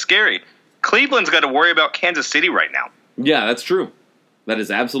isn't as scary. Cleveland's got to worry about Kansas City right now. Yeah, that's true. That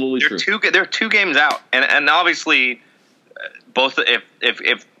is absolutely true. They're 2 games out, and obviously, both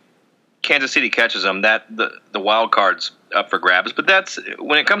if Kansas City catches them, that the wild card's up for grabs. But that's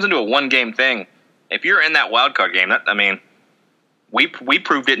when it comes into a 1-game thing. If you're in that wild card game, we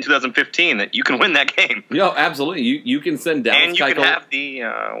proved it in 2015 that you can win that game. Yeah, absolutely. You can send Dallas and you can have the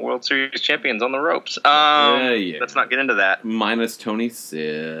World Series champions on the ropes. Let's not get into that. Minus Tony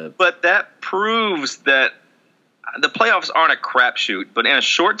Sipp. But that proves that the playoffs aren't a crapshoot. But in a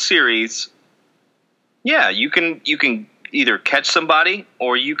short series, yeah, you can either catch somebody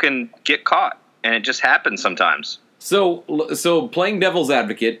or you can get caught, and it just happens sometimes. So playing devil's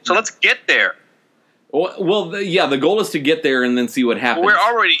advocate. So let's get there. Well, the goal is to get there and then see what happens. We're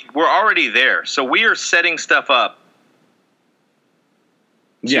already there. So we are setting stuff up.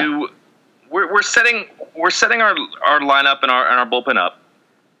 We're setting our lineup and our bullpen up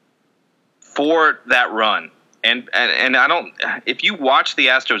for that run. And I don't. If you watch the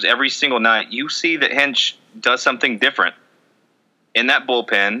Astros every single night, you see that Hinch does something different in that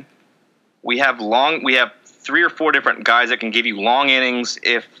bullpen. We have 3 or 4 different guys that can give you long innings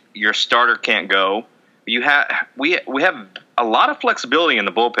if your starter can't go. We have a lot of flexibility in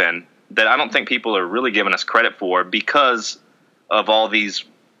the bullpen that I don't think people are really giving us credit for because of all these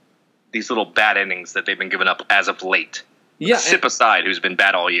little bad innings that they've been giving up as of late. Yeah, Sipp aside, who's been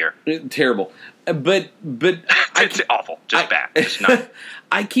bad all year. Terrible, but it's awful, just bad. Just not.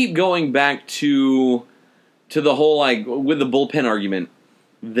 I keep going back to the whole with the bullpen argument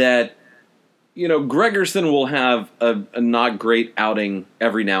that Gregerson will have a not great outing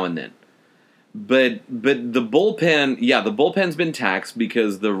every now and then. But the bullpen, the bullpen's been taxed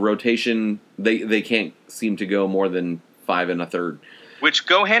because the rotation they can't seem to go more than 5 1/3, which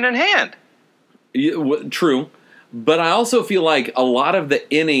go hand in hand. True, but I also feel like a lot of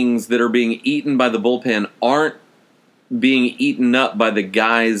the innings that are being eaten by the bullpen aren't being eaten up by the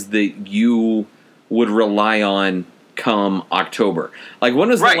guys that you would rely on come October. When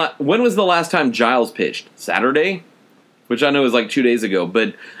was the last time Giles pitched? Saturday? Which I know is 2 days ago,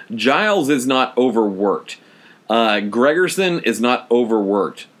 but Giles is not overworked. Gregerson is not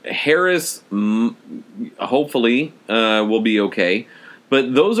overworked. Harris, hopefully, will be okay.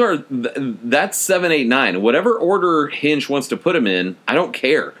 But that's 7, 8, 9. Whatever order Hinch wants to put him in, I don't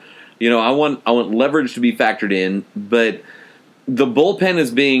care. I want leverage to be factored in, but the bullpen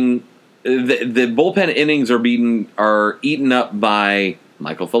is being the bullpen innings are eaten up by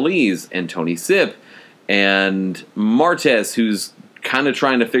Michael Feliz and Tony Sipp and Martes, who's kind of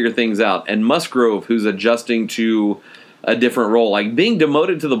trying to figure things out, and Musgrove, who's adjusting to a different role. Being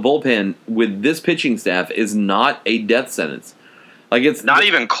demoted to the bullpen with this pitching staff is not a death sentence. It's not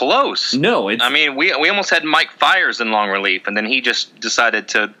even close. No, we almost had Mike Fiers in long relief, and then he just decided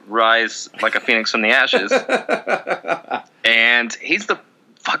to rise like a phoenix from the ashes. And he's the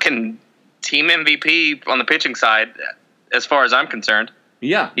fucking team MVP on the pitching side, as far as I'm concerned.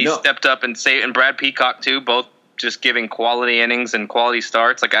 Yeah, he stepped up and Brad Peacock too, both just giving quality innings and quality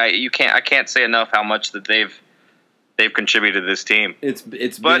starts. I can't say enough how much that they've they've contributed to this team. It's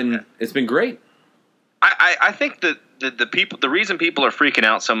been great. I think that the reason people are freaking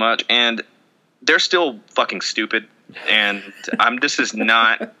out so much, and they're still fucking stupid, and this is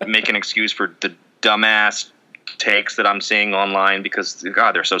not making an excuse for the dumbass takes that I'm seeing online because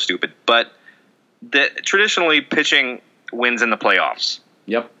God, they're so stupid. But traditionally, pitching wins in the playoffs.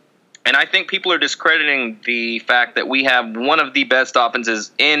 Yep. And I think people are discrediting the fact that we have one of the best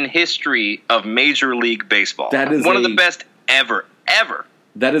offenses in history of Major League Baseball. That is one of the best ever.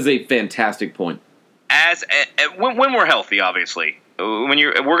 That is a fantastic point. When we're healthy, obviously, we're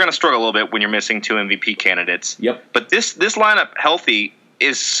going to struggle a little bit when you're missing 2 MVP candidates. Yep. But this lineup healthy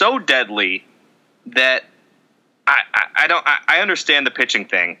is so deadly that I understand the pitching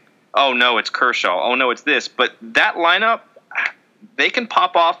thing. Oh no, it's Kershaw. Oh no, it's this. But that lineup, they can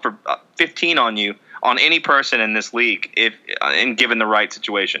pop off for 15 on you, on any person in this league, if given the right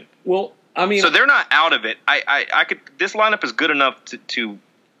situation. Well, I mean, so they're not out of it. This lineup is good enough to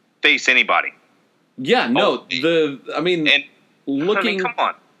face anybody. Yeah, no. Looking come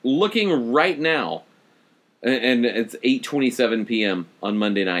on. Looking right now, and it's 8:27 p.m. on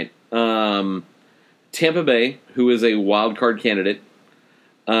Monday night. Tampa Bay, who is a wild card candidate,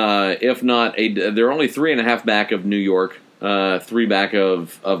 if not they're only 3.5 back of New York. 3 back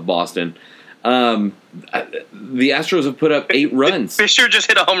of Boston. The Astros have put up 8 runs. Fisher just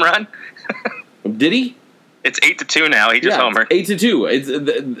hit a home run. Did he? It's 8-2 now. He just homered.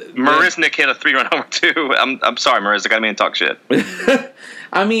 8-2. Marisnick hit a 3-run homer too. I'm sorry, Marisnick. I didn't mean to talk shit.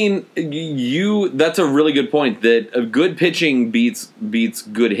 I mean, that's a really good point. That good pitching beats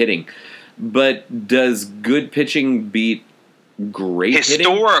good hitting, but does good pitching beat great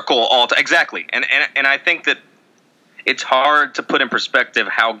historical hitting? Exactly. And I think that it's hard to put in perspective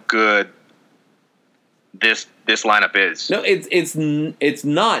how good this lineup is. No, it's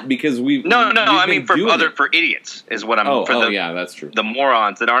not because we've I mean for idiots is what I'm. Yeah, that's true. The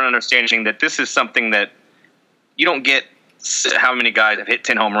morons that aren't understanding that this is something that you don't get. How many guys have hit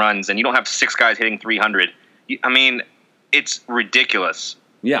 10 home runs, and you don't have 6 guys hitting 300. I mean, it's ridiculous.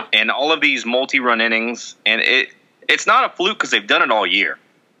 Yeah, and all of these multi-run innings, and it's not a fluke because they've done it all year.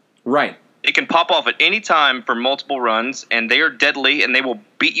 Right. It can pop off at any time for multiple runs, and they are deadly, and they will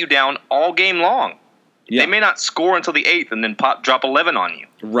beat you down all game long. Yeah. They may not score until the 8th and then drop 11 on you.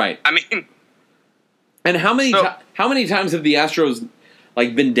 Right. I mean, and how many times have the Astros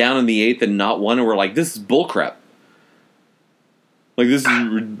been down in the 8th and not won, and we're like, this is bullcrap. This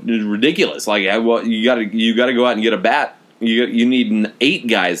is ridiculous. You got to go out and get a bat. You need 8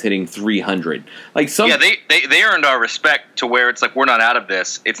 guys hitting 300. They earned our respect to where it's like, we're not out of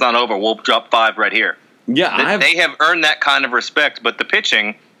this. It's not over. We'll drop 5 right here. Yeah, they have earned that kind of respect. But the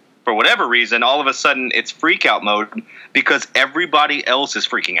pitching, for whatever reason, all of a sudden it's freak out mode because everybody else is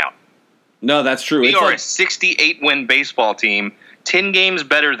freaking out. No, that's true. We are a 68-win baseball team, 10 games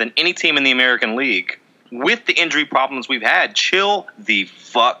better than any team in the American League. With the injury problems we've had, chill the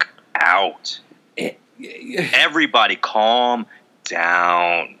fuck out. Everybody calm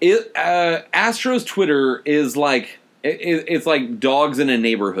down. Astros Twitter is it's like dogs in a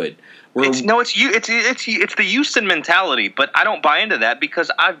neighborhood. It's the Houston mentality, but I don't buy into that because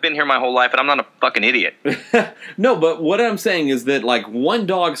I've been here my whole life and I'm not a fucking idiot. No, but what I'm saying is that one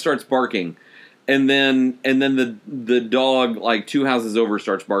dog starts barking, and then the dog 2 houses over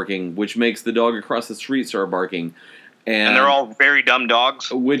starts barking, which makes the dog across the street start barking. And they're all very dumb dogs.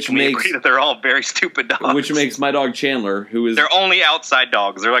 Which we agree that they're all very stupid dogs. Which makes my dog Chandler, who is... They're only outside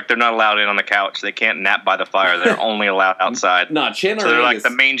dogs. They're not allowed in on the couch. They can't nap by the fire. They're only allowed outside. No, Chandler. So they're like the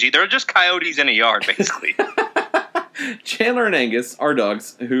mangy. They're just coyotes in a yard, basically. Chandler and Angus are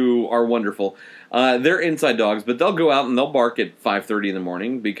dogs who are wonderful. They're inside dogs, but they'll go out and they'll bark at 5:30 in the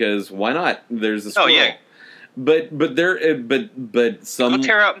morning because why not? There's a squirrel. Oh yeah. But some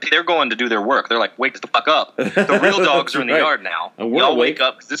tear out. They're going to do their work. They're like, wake the fuck up. The real dogs are in the yard now. Y'all wake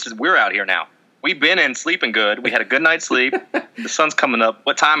up because we're out here now. We've been in sleeping good. We had a good night's sleep. The sun's coming up.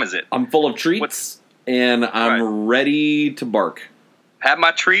 What time is it? I'm full of treats and I'm ready to bark. Have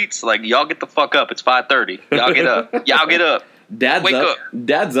my treats. Y'all get the fuck up. It's 5:30. Y'all get up. Y'all get up. Wake up.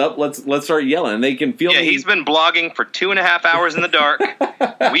 Dad's up. Let's start yelling. They can feel me. Yeah, he's been blogging for 2.5 hours in the dark.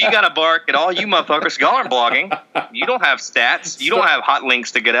 We gotta bark at all you motherfuckers. Y'all aren't blogging. You don't have stats. You don't have hot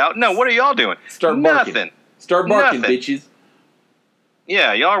links to get out. No, what are y'all doing? Start barking. Nothing. Start barking, bitches.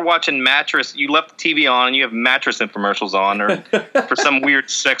 Yeah, y'all are watching mattress. You left the TV on and you have mattress infomercials on, or for some weird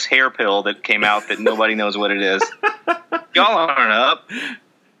sex hair pill that came out that nobody knows what it is. Y'all aren't up.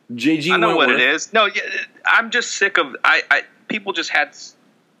 JG, I know what it is. No, I'm just sick of. People just had.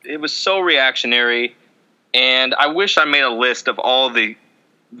 It was so reactionary, and I wish I made a list of all the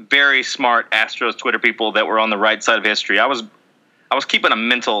very smart Astros Twitter people that were on the right side of history. I was keeping a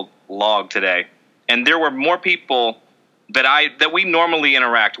mental log today, and there were more people that we normally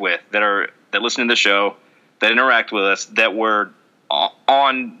interact with that listen to the show, that interact with us, that were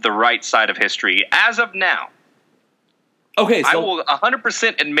on the right side of history as of now. Okay, so I will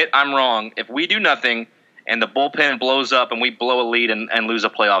 100% admit I'm wrong if we do nothing and the bullpen blows up and we blow a lead and lose a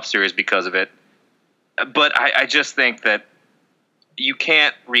playoff series because of it. But I just think that you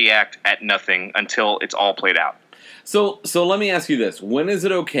can't react at nothing until it's all played out. So let me ask you this: when is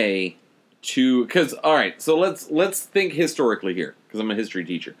it okay to? Because all right, so let's think historically here, because I'm a history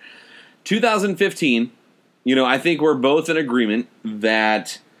teacher. 2015, I think we're both in agreement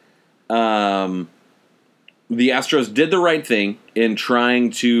that the Astros did the right thing in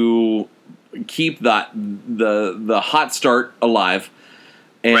trying to keep the hot start alive,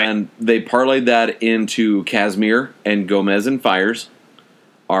 and they parlayed that into Kazmir and Gomez and Fiers.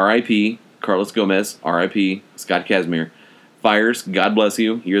 R.I.P. Carlos Gomez. R.I.P. Scott Kazmir. Fiers, God bless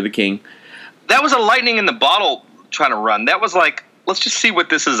you. You're the king. That was a lightning in the bottle trying to run. That was like, let's just see what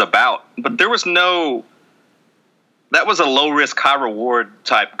this is about. But there was no... That was a low-risk, high-reward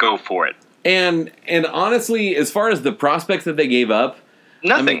type go for it. And honestly, as far as the prospects that they gave up...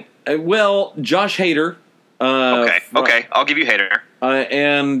 Nothing. Josh Hader. Okay. I'll give you Hader.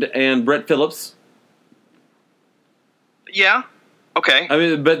 And Brett Phillips. Yeah. Okay. I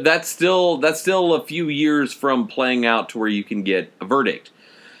mean, but that's still a few years from playing out to where you can get a verdict.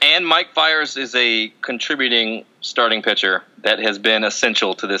 And Mike Fiers is a contributing starting pitcher that has been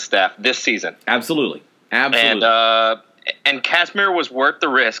essential to this staff this season. Absolutely. And Kazmir was worth the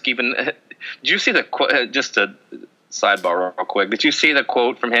risk. Even did you see the just a sidebar real quick? Did you see the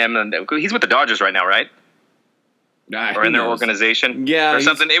quote from him? And he's with the Dodgers right now, right? Or in their organization, yeah, or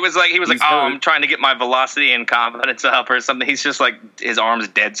something. It was like he was like, "Oh, I'm trying to get my velocity and confidence up," or something. He's just like his arm's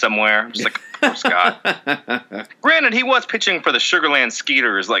dead somewhere. Just like poor Scott. Granted, he was pitching for the Sugarland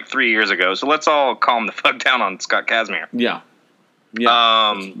Skeeters like 3 years ago, so let's all calm the fuck down on Scott Kazmir. Yeah.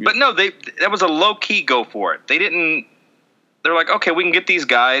 But no, that was a low key go for it. They didn't. They're like, okay, we can get these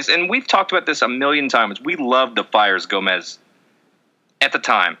guys, and we've talked about this a million times. We loved the Fiers Gomez at the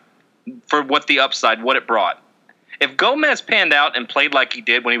time for what it brought. If Gomez panned out and played like he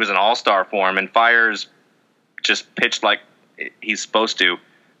did when he was in all-star form and Fiers just pitched like he's supposed to,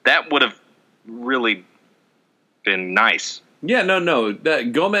 that would have really been nice. Yeah, no.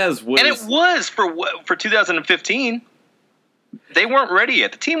 Gomez was... And it was for 2015. They weren't ready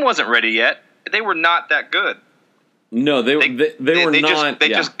yet. The team wasn't ready yet. They were not that good. No, they were not... They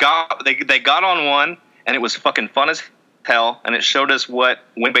got on one, and it was fucking fun as hell, and it showed us what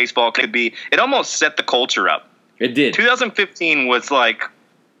win baseball could be. It almost set the culture up. It did. 2015 was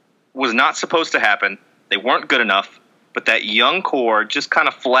not supposed to happen. They weren't good enough, but that young core just kind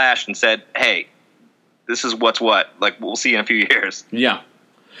of flashed and said, "Hey, this is what's what. Like we'll see in a few years." Yeah,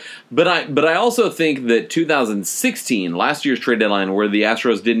 but I also think that 2016, last year's trade deadline, where the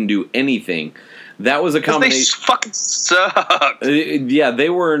Astros didn't do anything, that was a combination. They fucking sucked. Yeah, they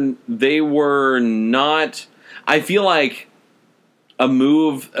were not. I feel like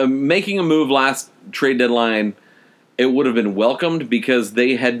making a move last trade deadline, it would have been welcomed because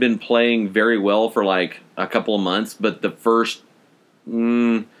they had been playing very well for like a couple of months. But the first,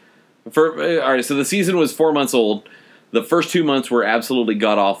 all right, so the season was 4 months old. The first 2 months were absolutely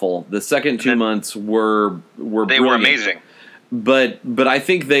god awful. The second 2 months were brilliant. Were amazing. But I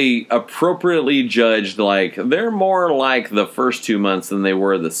think they appropriately judged like they're more like the first 2 months than they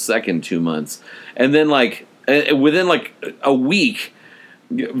were the second 2 months, and then like within like a week.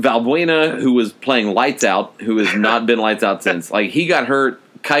 Valbuena, who was playing lights out, who has not been lights out since. Like he got hurt,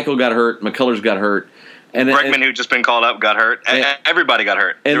 Keuchel got hurt, McCullers got hurt, and Bregman, who just been called up, got hurt. Everybody got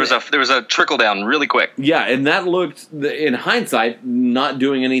hurt. There was a trickle down really quick. Yeah, and that looked, in hindsight, not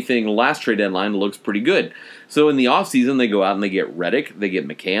doing anything last trade deadline looks pretty good. So in the offseason, they go out and they get Reddick, they get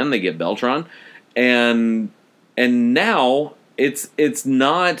McCann, they get Beltran, and now it's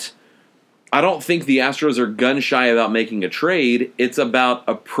not. I don't think the Astros are gun shy about making a trade. It's about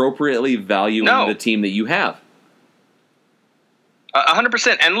appropriately valuing the team that you have.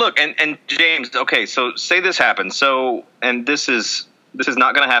 100%. And look, and James, okay, so say this happens. So, and this is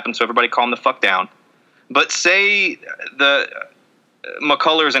not going to happen, so everybody calm the fuck down. But say the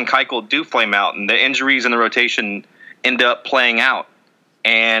McCullers and Keuchel do flame out and the injuries in the rotation end up playing out.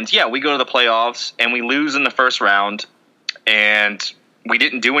 And, yeah, we go to the playoffs and we lose in the first round and we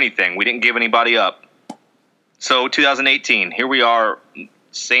didn't do anything. We didn't give anybody up. So 2018, here we are,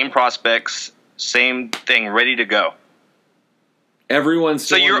 same prospects, same thing, ready to go. Everyone's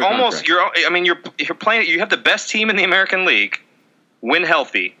still so you're almost contract. You're playing. You have the best team in the American League, win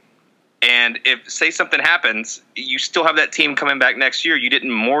healthy, and if, say, something happens, you still have that team coming back next year. You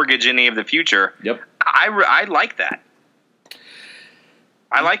didn't mortgage any of the future. Yep. I like that.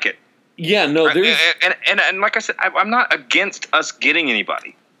 I like it. Yeah, no, there's... And like I said, I'm not against us getting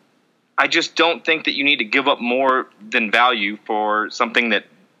anybody. I just don't think that you need to give up more than value for something that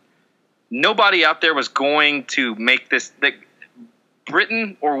nobody out there was going to make this. That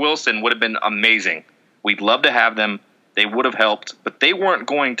Britton or Wilson would have been amazing. We'd love to have them. They would have helped, but they weren't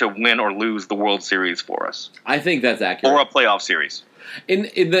going to win or lose the World Series for us. I think that's accurate. Or a playoff series. In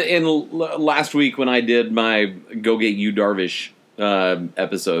last week when I did my Go Get You Darvish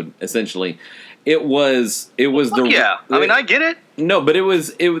episode, essentially, it was yeah. I mean, I get it. No, but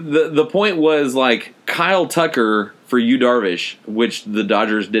the point was like Kyle Tucker for Yu Darvish, which the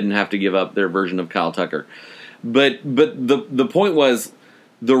Dodgers didn't have to give up their version of Kyle Tucker. But the point was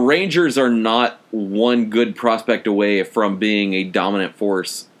the Rangers are not one good prospect away from being a dominant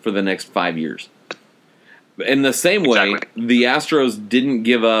force for the next 5 years. In the same way, the Astros didn't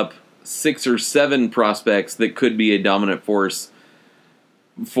give up 6 or 7 prospects that could be a dominant force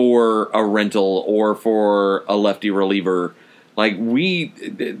for a rental or for a lefty reliever. Like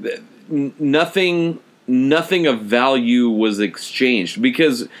nothing of value was exchanged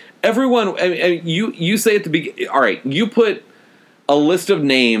because everyone. You say at the beginning. All right, you put a list of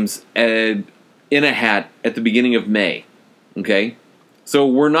names in a hat at the beginning of May. Okay, so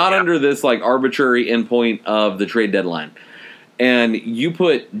we're not under this like arbitrary endpoint of the trade deadline, and you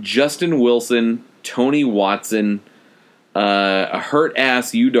put Justin Wilson, Tony Watson, a hurt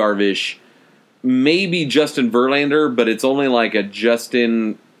ass Yu Darvish. Maybe Justin Verlander, but it's only like a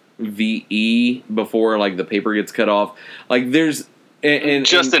Justin VE before like the paper gets cut off. Like there's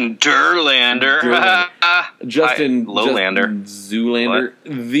Justin Durlander. Justin Lowlander.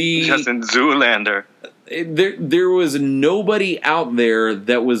 Zoolander. Justin Zoolander. There was nobody out there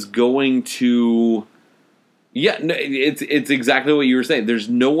that was going to. Yeah, no, it's exactly what you were saying. There's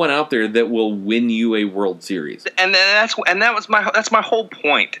no one out there that will win you a World Series, that's my whole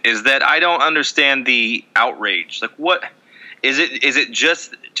point. Is that I don't understand the outrage. Like, what is it? Is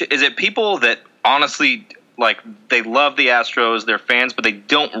it people that honestly like they love the Astros, they're fans, but they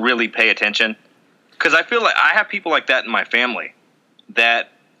don't really pay attention? Because I feel like I have people like that in my family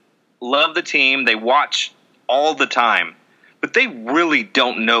that love the team, they watch all the time, but they really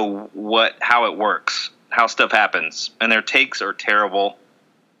don't know how it works. How stuff happens, and their takes are terrible,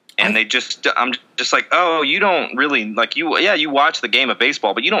 and I'm just like, oh, you don't really like you watch the game of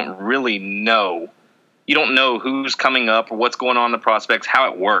baseball, but you don't really know. You don't know who's coming up or what's going on in the prospects,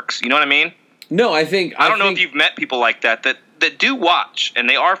 how it works. You know what I mean? No, I don't know if you've met people like that do watch and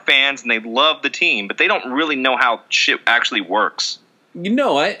they are fans and they love the team, but they don't really know how shit actually works. You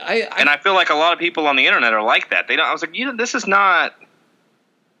know, and I feel like a lot of people on the internet are like that. They don't. I was like, this is not.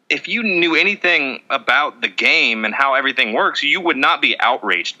 If you knew anything about the game and how everything works, you would not be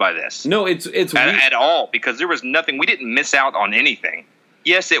outraged by this. No, it's at all, because there was nothing. We didn't miss out on anything.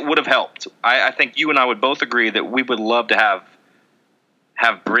 Yes, it would have helped. I think you and I would both agree that we would love to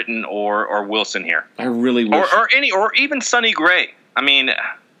have Britton or Wilson here. I really wish, or even Sonny Gray. I mean,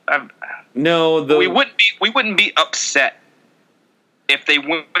 we wouldn't be upset if they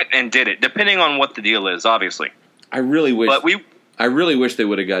went and did it, depending on what the deal is. Obviously, I really wish, I really wish they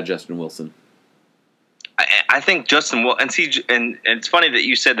would have got Justin Wilson. I think Justin will, and it's funny that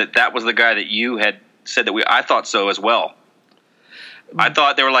you said that was the guy that you had said that I thought so as well. I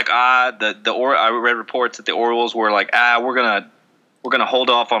thought they were like I read reports that the Orioles were like we're gonna hold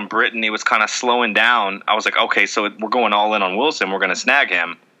off on Britton. He was kind of slowing down. I was like, okay, so we're going all in on Wilson. We're gonna snag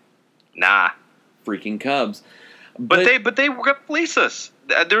him. Nah, freaking Cubs. But they were gonna fleece us.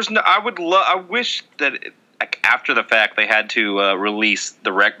 I wish that. Like after the fact, they had to release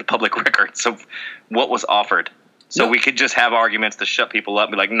the public records of what was offered, so we could just have arguments to shut people up.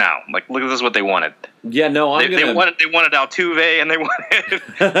 And be like, no, like look, this is what they wanted. Yeah, no, they wanted Altuve, and they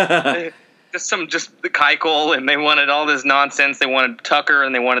wanted just the Keuchel, and they wanted all this nonsense. They wanted Tucker,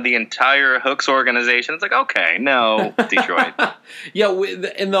 and they wanted the entire Hooks organization. It's like, okay, no, Detroit. Yeah,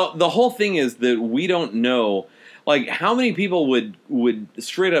 and the whole thing is that we don't know, like, how many people would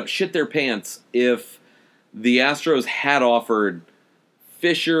straight up shit their pants if the Astros had offered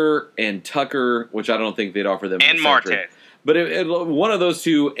Fisher and Tucker, which I don't think they'd offer them. And Marte. But one of those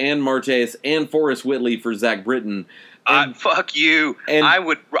two, and Martes, and Forrest Whitley for Zach Britton. Fuck you. And I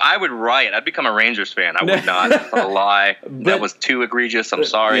would riot. I'd become a Rangers fan. I would not. That's a lie. That was too egregious. I'm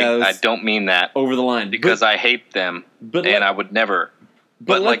sorry. Yeah, I don't mean that. Over the line. Because I hate them. And I would never.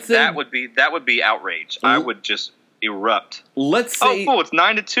 But like that would be outrage. I would just erupt. Let's say it's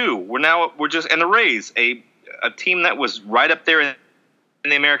 9-2. We're just and the Rays, a team that was right up there in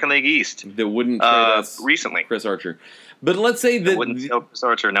the American League East. That wouldn't trade us recently. Chris Archer. But let's say that wouldn't sell Chris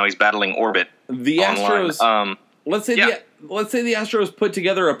Archer. Now he's battling Orbit. The Astros. Let's say the Astros put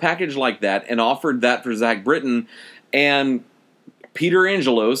together a package like that and offered that for Zach Britton, and Peter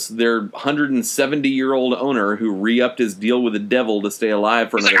Angelos, their 170-year-old owner, who re-upped his deal with the Devil to stay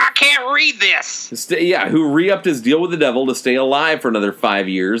alive for another. Like, I can't read this. Who re-upped his deal with the Devil to stay alive for another 5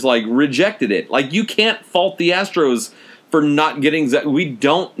 years, rejected it. You can't fault the Astros for not getting Zach. We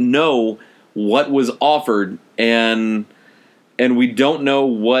don't know what was offered, and we don't know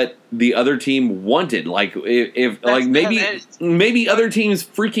what the other team wanted. Maybe other teams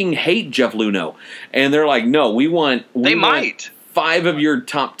freaking hate Jeff Luhnow, and they're like, no, we want 5 of your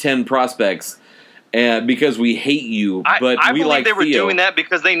top 10 prospects, because we hate you. But I we believe like they were Theo. doing that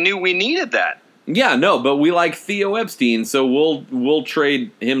because they knew we needed that. Yeah, no, but we like Theo Epstein, so we'll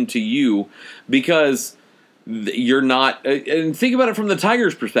trade him to you because you're not. And think about it from the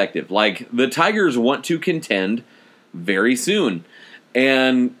Tigers' perspective. The Tigers want to contend very soon,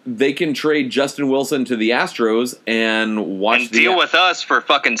 and they can trade Justin Wilson to the Astros and deal with us for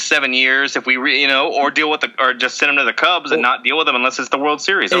fucking 7 years if we or deal with or just send them to the Cubs and not deal with them unless it's the World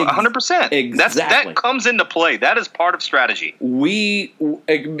Series. 100%. Exactly. That comes into play. That is part of strategy. We,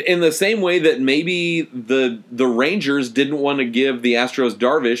 in the same way that maybe the Rangers didn't want to give the Astros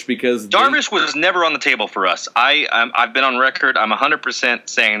Darvish because Darvish was never on the table for us. I've been on record. I'm 100%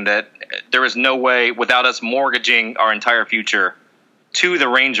 saying that there is no way without us mortgaging our entire future to the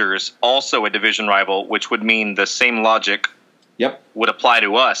Rangers, also a division rival, which would mean the same logic would apply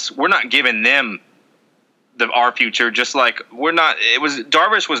to us. We're not giving them our future, just like we're not.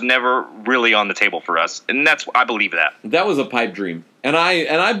 Darvish was never really on the table for us, and I believe that. That was a pipe dream, and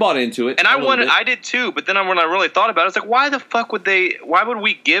I bought into it. And I did too. But then when I really thought about it, I was like, why the fuck would they? Why would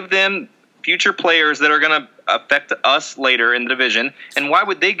we give them future players that are going to affect us later in the division, and why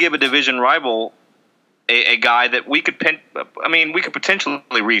would they give a division rival a guy that we could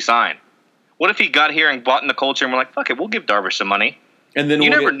potentially re-sign? What if he got here and bought in the culture and we're like, fuck it, we'll give Darvish some money? And then you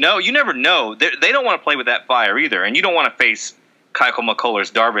never know. You never know. They don't want to play with that fire either, and you don't want to face Keuchel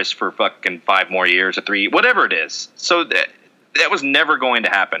McCullers Darvish for fucking 5 more years or 3, whatever it is. So that was never going to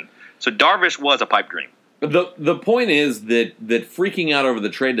happen. So Darvish was a pipe dream. The point is that freaking out over the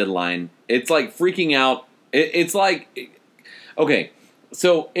trade deadline, it's like freaking out. It's like, okay,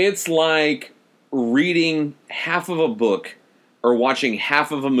 so it's like reading half of a book or watching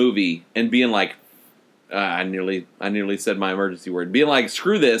half of a movie and being like, I nearly said my emergency word. Being like,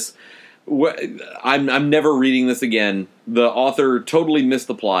 screw this. I'm never reading this again. The author totally missed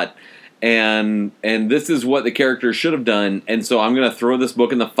the plot, and this is what the characters should have done. And so I'm going to throw this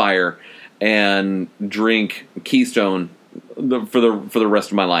book in the fire and drink Keystone for the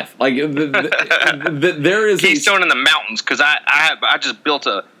rest of my life. Like there is Keystone in the mountains because I just built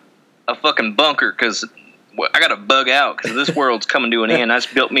a fucking bunker because I got to bug out because this world's coming to an end. I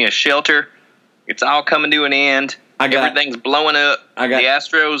just built me a shelter. It's all coming to an end. Everything's blowing up. The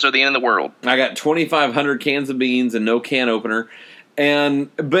Astros are the end of the world. I got 2,500 cans of beans and no can opener.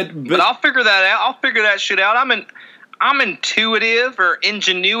 But I'll figure that out. I'll figure that shit out. I'm intuitive or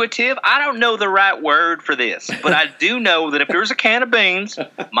ingenuitive. I don't know the right word for this, but I do know that if there's a can of beans,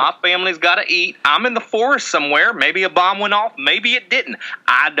 my family's got to eat. I'm in the forest somewhere. Maybe a bomb went off. Maybe it didn't.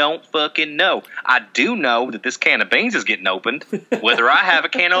 I don't fucking know. I do know that this can of beans is getting opened, whether I have a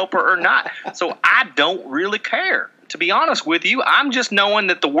can opener or not. So I don't really care. To be honest with you, I'm just knowing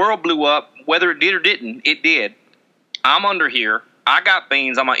that the world blew up. Whether it did or didn't, it did. I'm under here. I got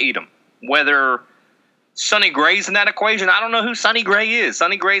beans. I'm going to eat them. Whether Sonny Gray's in that equation, I don't know who Sonny Gray is.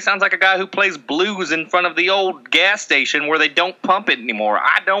 Sonny Gray sounds like a guy who plays blues in front of the old gas station where they don't pump it anymore.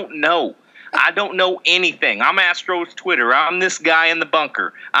 I don't know. I don't know anything. I'm Astros Twitter. I'm this guy in the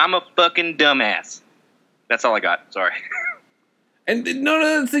bunker. I'm a fucking dumbass. That's all I got. Sorry. And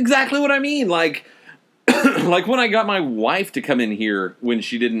no, that's exactly what I mean. Like when I got my wife to come in here when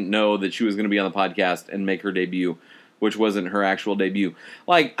she didn't know that she was going to be on the podcast and make her debut, which wasn't her actual debut.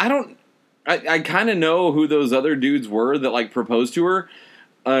 Like, I kind of know who those other dudes were that like proposed to her.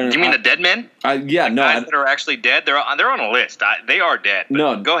 You mean the dead men? Yeah, no. Guys that are actually dead? They're on a list. They are dead.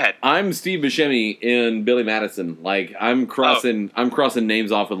 No, go ahead. I'm Steve Buscemi in Billy Madison. Like I'm crossing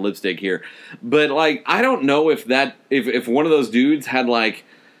names off with lipstick here. But like I don't know if one of those dudes had like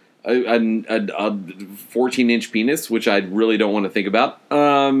a 14-inch penis, which I really don't want to think about.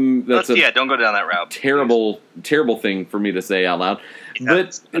 Don't go down that route. Terrible thing for me to say out loud.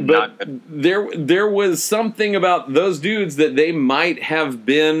 But there was something about those dudes that they might have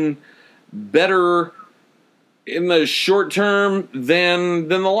been better in the short term than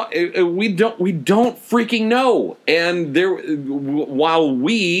we don't freaking know. And while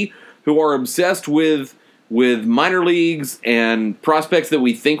we who are obsessed with minor leagues and prospects that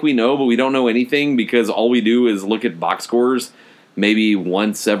we think we know, but we don't know anything because all we do is look at box scores maybe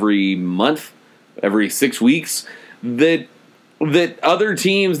once every month, every 6 weeks, that other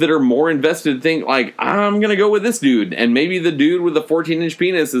teams that are more invested think, like, I'm going to go with this dude. And maybe the dude with the 14-inch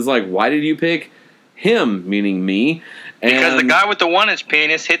penis is like, why did you pick him, meaning me? Because the guy with the 1-inch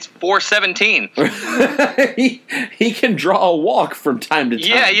penis hits .417. he can draw a walk from time to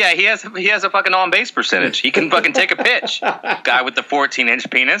time. Yeah, he has a fucking on-base percentage. He can fucking take a pitch. Guy with the 14-inch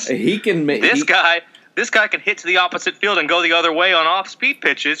penis. He can make This guy can hit to the opposite field and go the other way on off-speed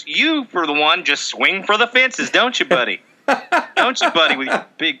pitches. You, for the one, just swing for the fences, don't you, buddy? Don't you, buddy, with your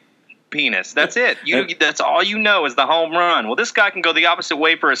big penis. That's it. That's all you know is the home run. Well, this guy can go the opposite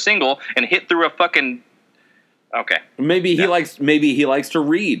way for a single and hit through a fucking... Okay. Maybe he likes to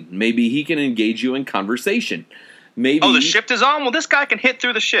read. Maybe he can engage you in conversation. Maybe the shift is on? Well, this guy can hit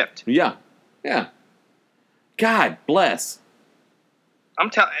through the shift. Yeah. God bless. I'm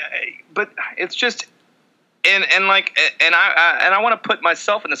telling, but it's just, and I want to put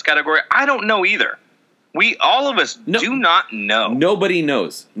myself in this category. I don't know either. All of us do not know. Nobody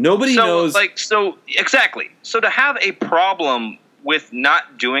knows. Nobody knows. Exactly. So to have a problem with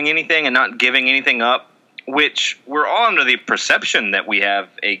not doing anything and not giving anything up, which we're all under the perception that we have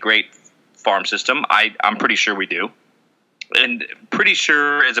a great farm system. I'm pretty sure we do. And pretty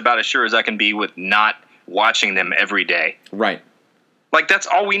sure is about as sure as I can be with not watching them every day. Right. Like, that's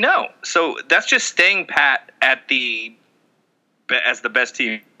all we know. So that's just staying pat as the best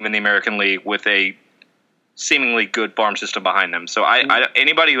team in the American League with a seemingly good farm system behind them. So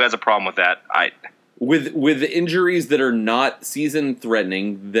anybody who has a problem with that, with injuries that are not season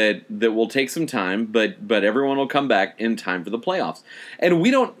threatening, that will take some time, but everyone will come back in time for the playoffs. And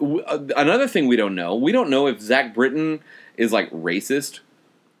another thing we don't know if Zach Britton is like racist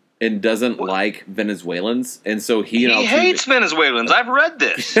and doesn't like Venezuelans, and so he hates Venezuelans. I've read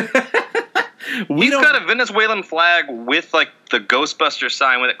this. He's got a Venezuelan flag with like the Ghostbuster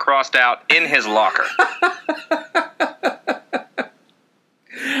sign with it crossed out in his locker.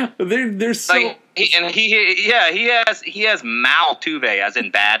 There's so he has Maltuve, as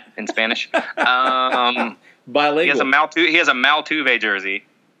in bad in Spanish. Bilingual. He has a Maltuve jersey,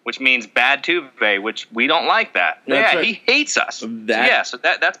 which means bad Tuve, which we don't like that. Right. He hates us. So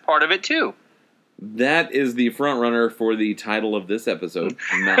that's part of it too. That is the front runner for the title of this episode,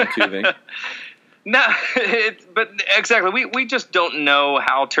 Maltuve. No, but exactly. We just don't know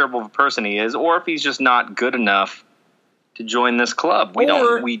how terrible of a person he is, or if he's just not good enough to join this club. We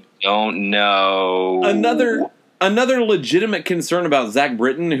don't know. Another legitimate concern about Zach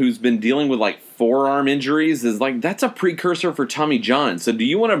Britton, who's been dealing with like forearm injuries, is like that's a precursor for Tommy John. So do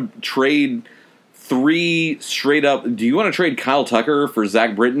you want to trade 3 straight up? Do you want to trade Kyle Tucker for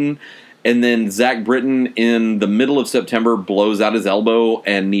Zach Britton, and then Zach Britton in the middle of September blows out his elbow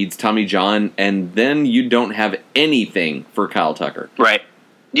and needs Tommy John, and then you don't have anything for Kyle Tucker? Right.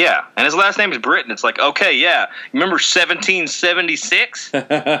 Yeah, and his last name is Britton. It's like, okay, yeah. Remember 1776,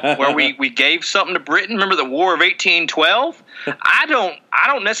 where we gave something to Britain? Remember the War of 1812? I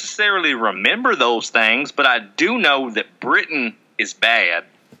don't necessarily remember those things, but I do know that Britain is bad,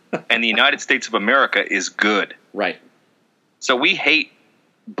 and the United States of America is good. Right. So we hate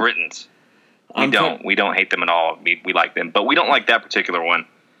Britons. We don't hate them at all. We like them, but we don't like that particular one.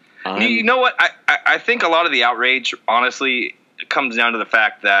 You know what? I think a lot of the outrage, honestly, comes down to the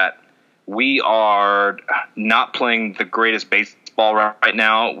fact that we are not playing the greatest baseball right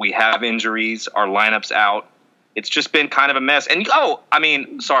now. We have injuries. Our lineup's out. It's just been kind of a mess. And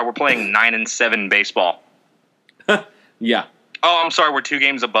we're playing 9-7 baseball. Yeah. Oh, I'm sorry. We're 2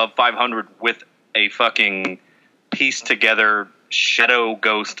 games above 500 with a fucking pieced together shadow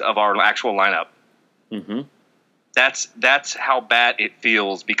ghost of our actual lineup. Mm-hmm. That's how bad it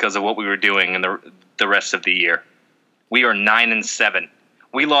feels because of what we were doing in the rest of the year. We are 9-7.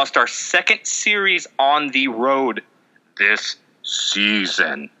 We lost our second series on the road this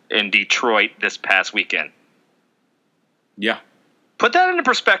season in Detroit this past weekend. Yeah. Put that into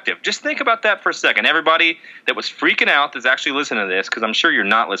perspective. Just think about that for a second. Everybody that was freaking out that's actually listening to this, because I'm sure you're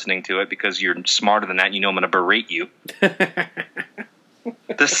not listening to it because you're smarter than that. You know I'm going to berate you.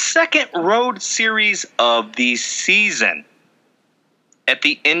 The second road series of the season at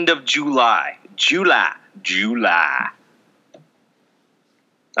the end of July.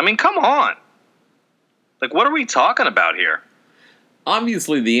 I mean, come on. Like, what are we talking about here?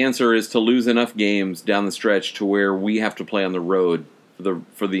 Obviously, the answer is to lose enough games down the stretch to where we have to play on the road for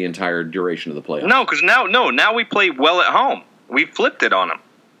for the entire duration of the playoffs. No, because now we play well at home. We flipped it on them.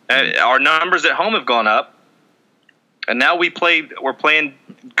 Our numbers at home have gone up, and now we're playing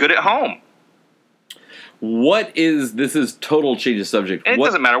good at home. This is total change of subject. And it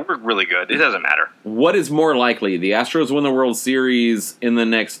doesn't matter. We're really good. It doesn't matter. What is more likely, the Astros win the World Series in the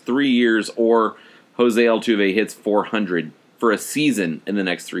next 3 years, or Jose Altuve hits 400 for a season in the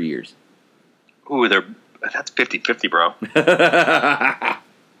next 3 years? Ooh, that's 50-50, bro.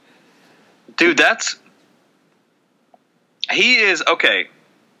 Dude, he is, okay.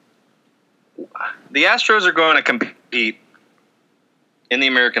 The Astros are going to compete in the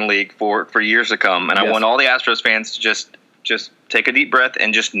American League for years to come, and yes. I want all the Astros fans to just take a deep breath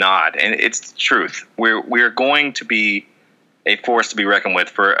and just nod. And it's the truth. We're going to be a force to be reckoned with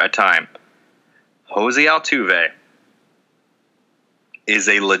for a time. Jose Altuve is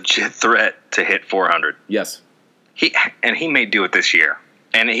a legit threat to hit 400. Yes. He may do it this year,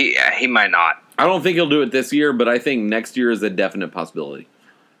 and he might not. I don't think he'll do it this year, but I think next year is a definite possibility.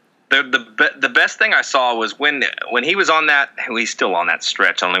 The best thing I saw was when he was on that. He's still on that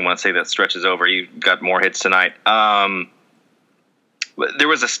stretch. I only want to say that stretch is over. He got more hits tonight. There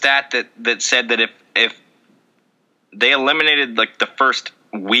was a stat that said that if they eliminated like the first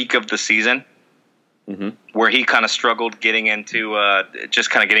week of the season, mm-hmm. where he kind of struggled getting into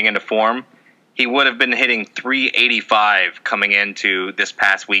form, he would have been hitting 385 coming into this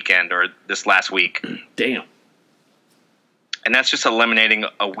past weekend or this last week. Damn. And that's just eliminating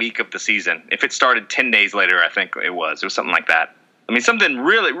a week of the season. If it started 10 days later, I think it was something like that. I mean, something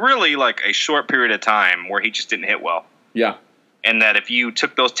really, really like a short period of time where he just didn't hit well. Yeah. And that if you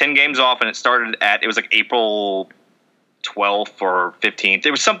took those 10 games off and it was like April 12th or 15th,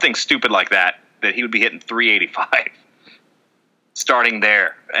 it was something stupid like that he would be hitting 385 starting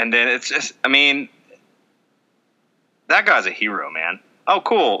there. And then it's just, I mean, that guy's a hero, man. Oh,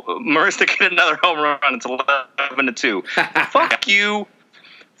 cool. Marista get another home run. It's 11-2. Fuck you.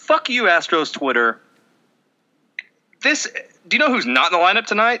 Fuck you, Astros Twitter. Do you know who's not in the lineup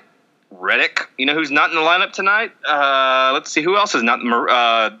tonight? Reddick. You know who's not in the lineup tonight? Let's see. Who else is not?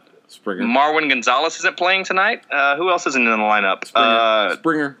 Springer. Marwin Gonzalez isn't playing tonight. Who else isn't in the lineup?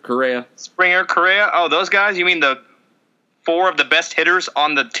 Springer. Correa. Oh, those guys? You mean the 4 of the best hitters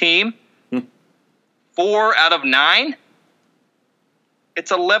on the team? 4 out of 9? It's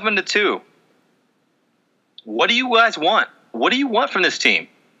 11-2. What do you guys want? What do you want from this team?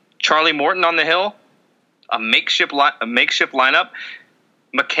 Charlie Morton on the hill? A makeshift lineup?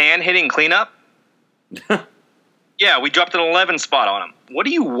 McCann hitting cleanup? Yeah, we dropped an 11 spot on him. What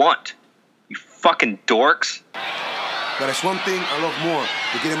do you want? You fucking dorks. But it's one thing I love more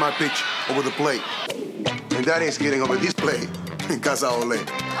than getting my pitch over the plate. And that is getting over this plate in Casa Ole.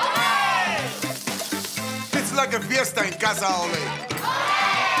 It's like a fiesta in Casa Ole.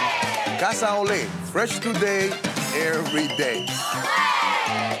 Casa Ole, fresh today, every day.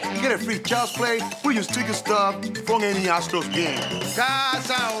 You get a free child's play, we use ticket stuff from any Astros game.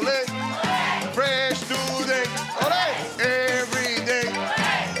 Casa Ole.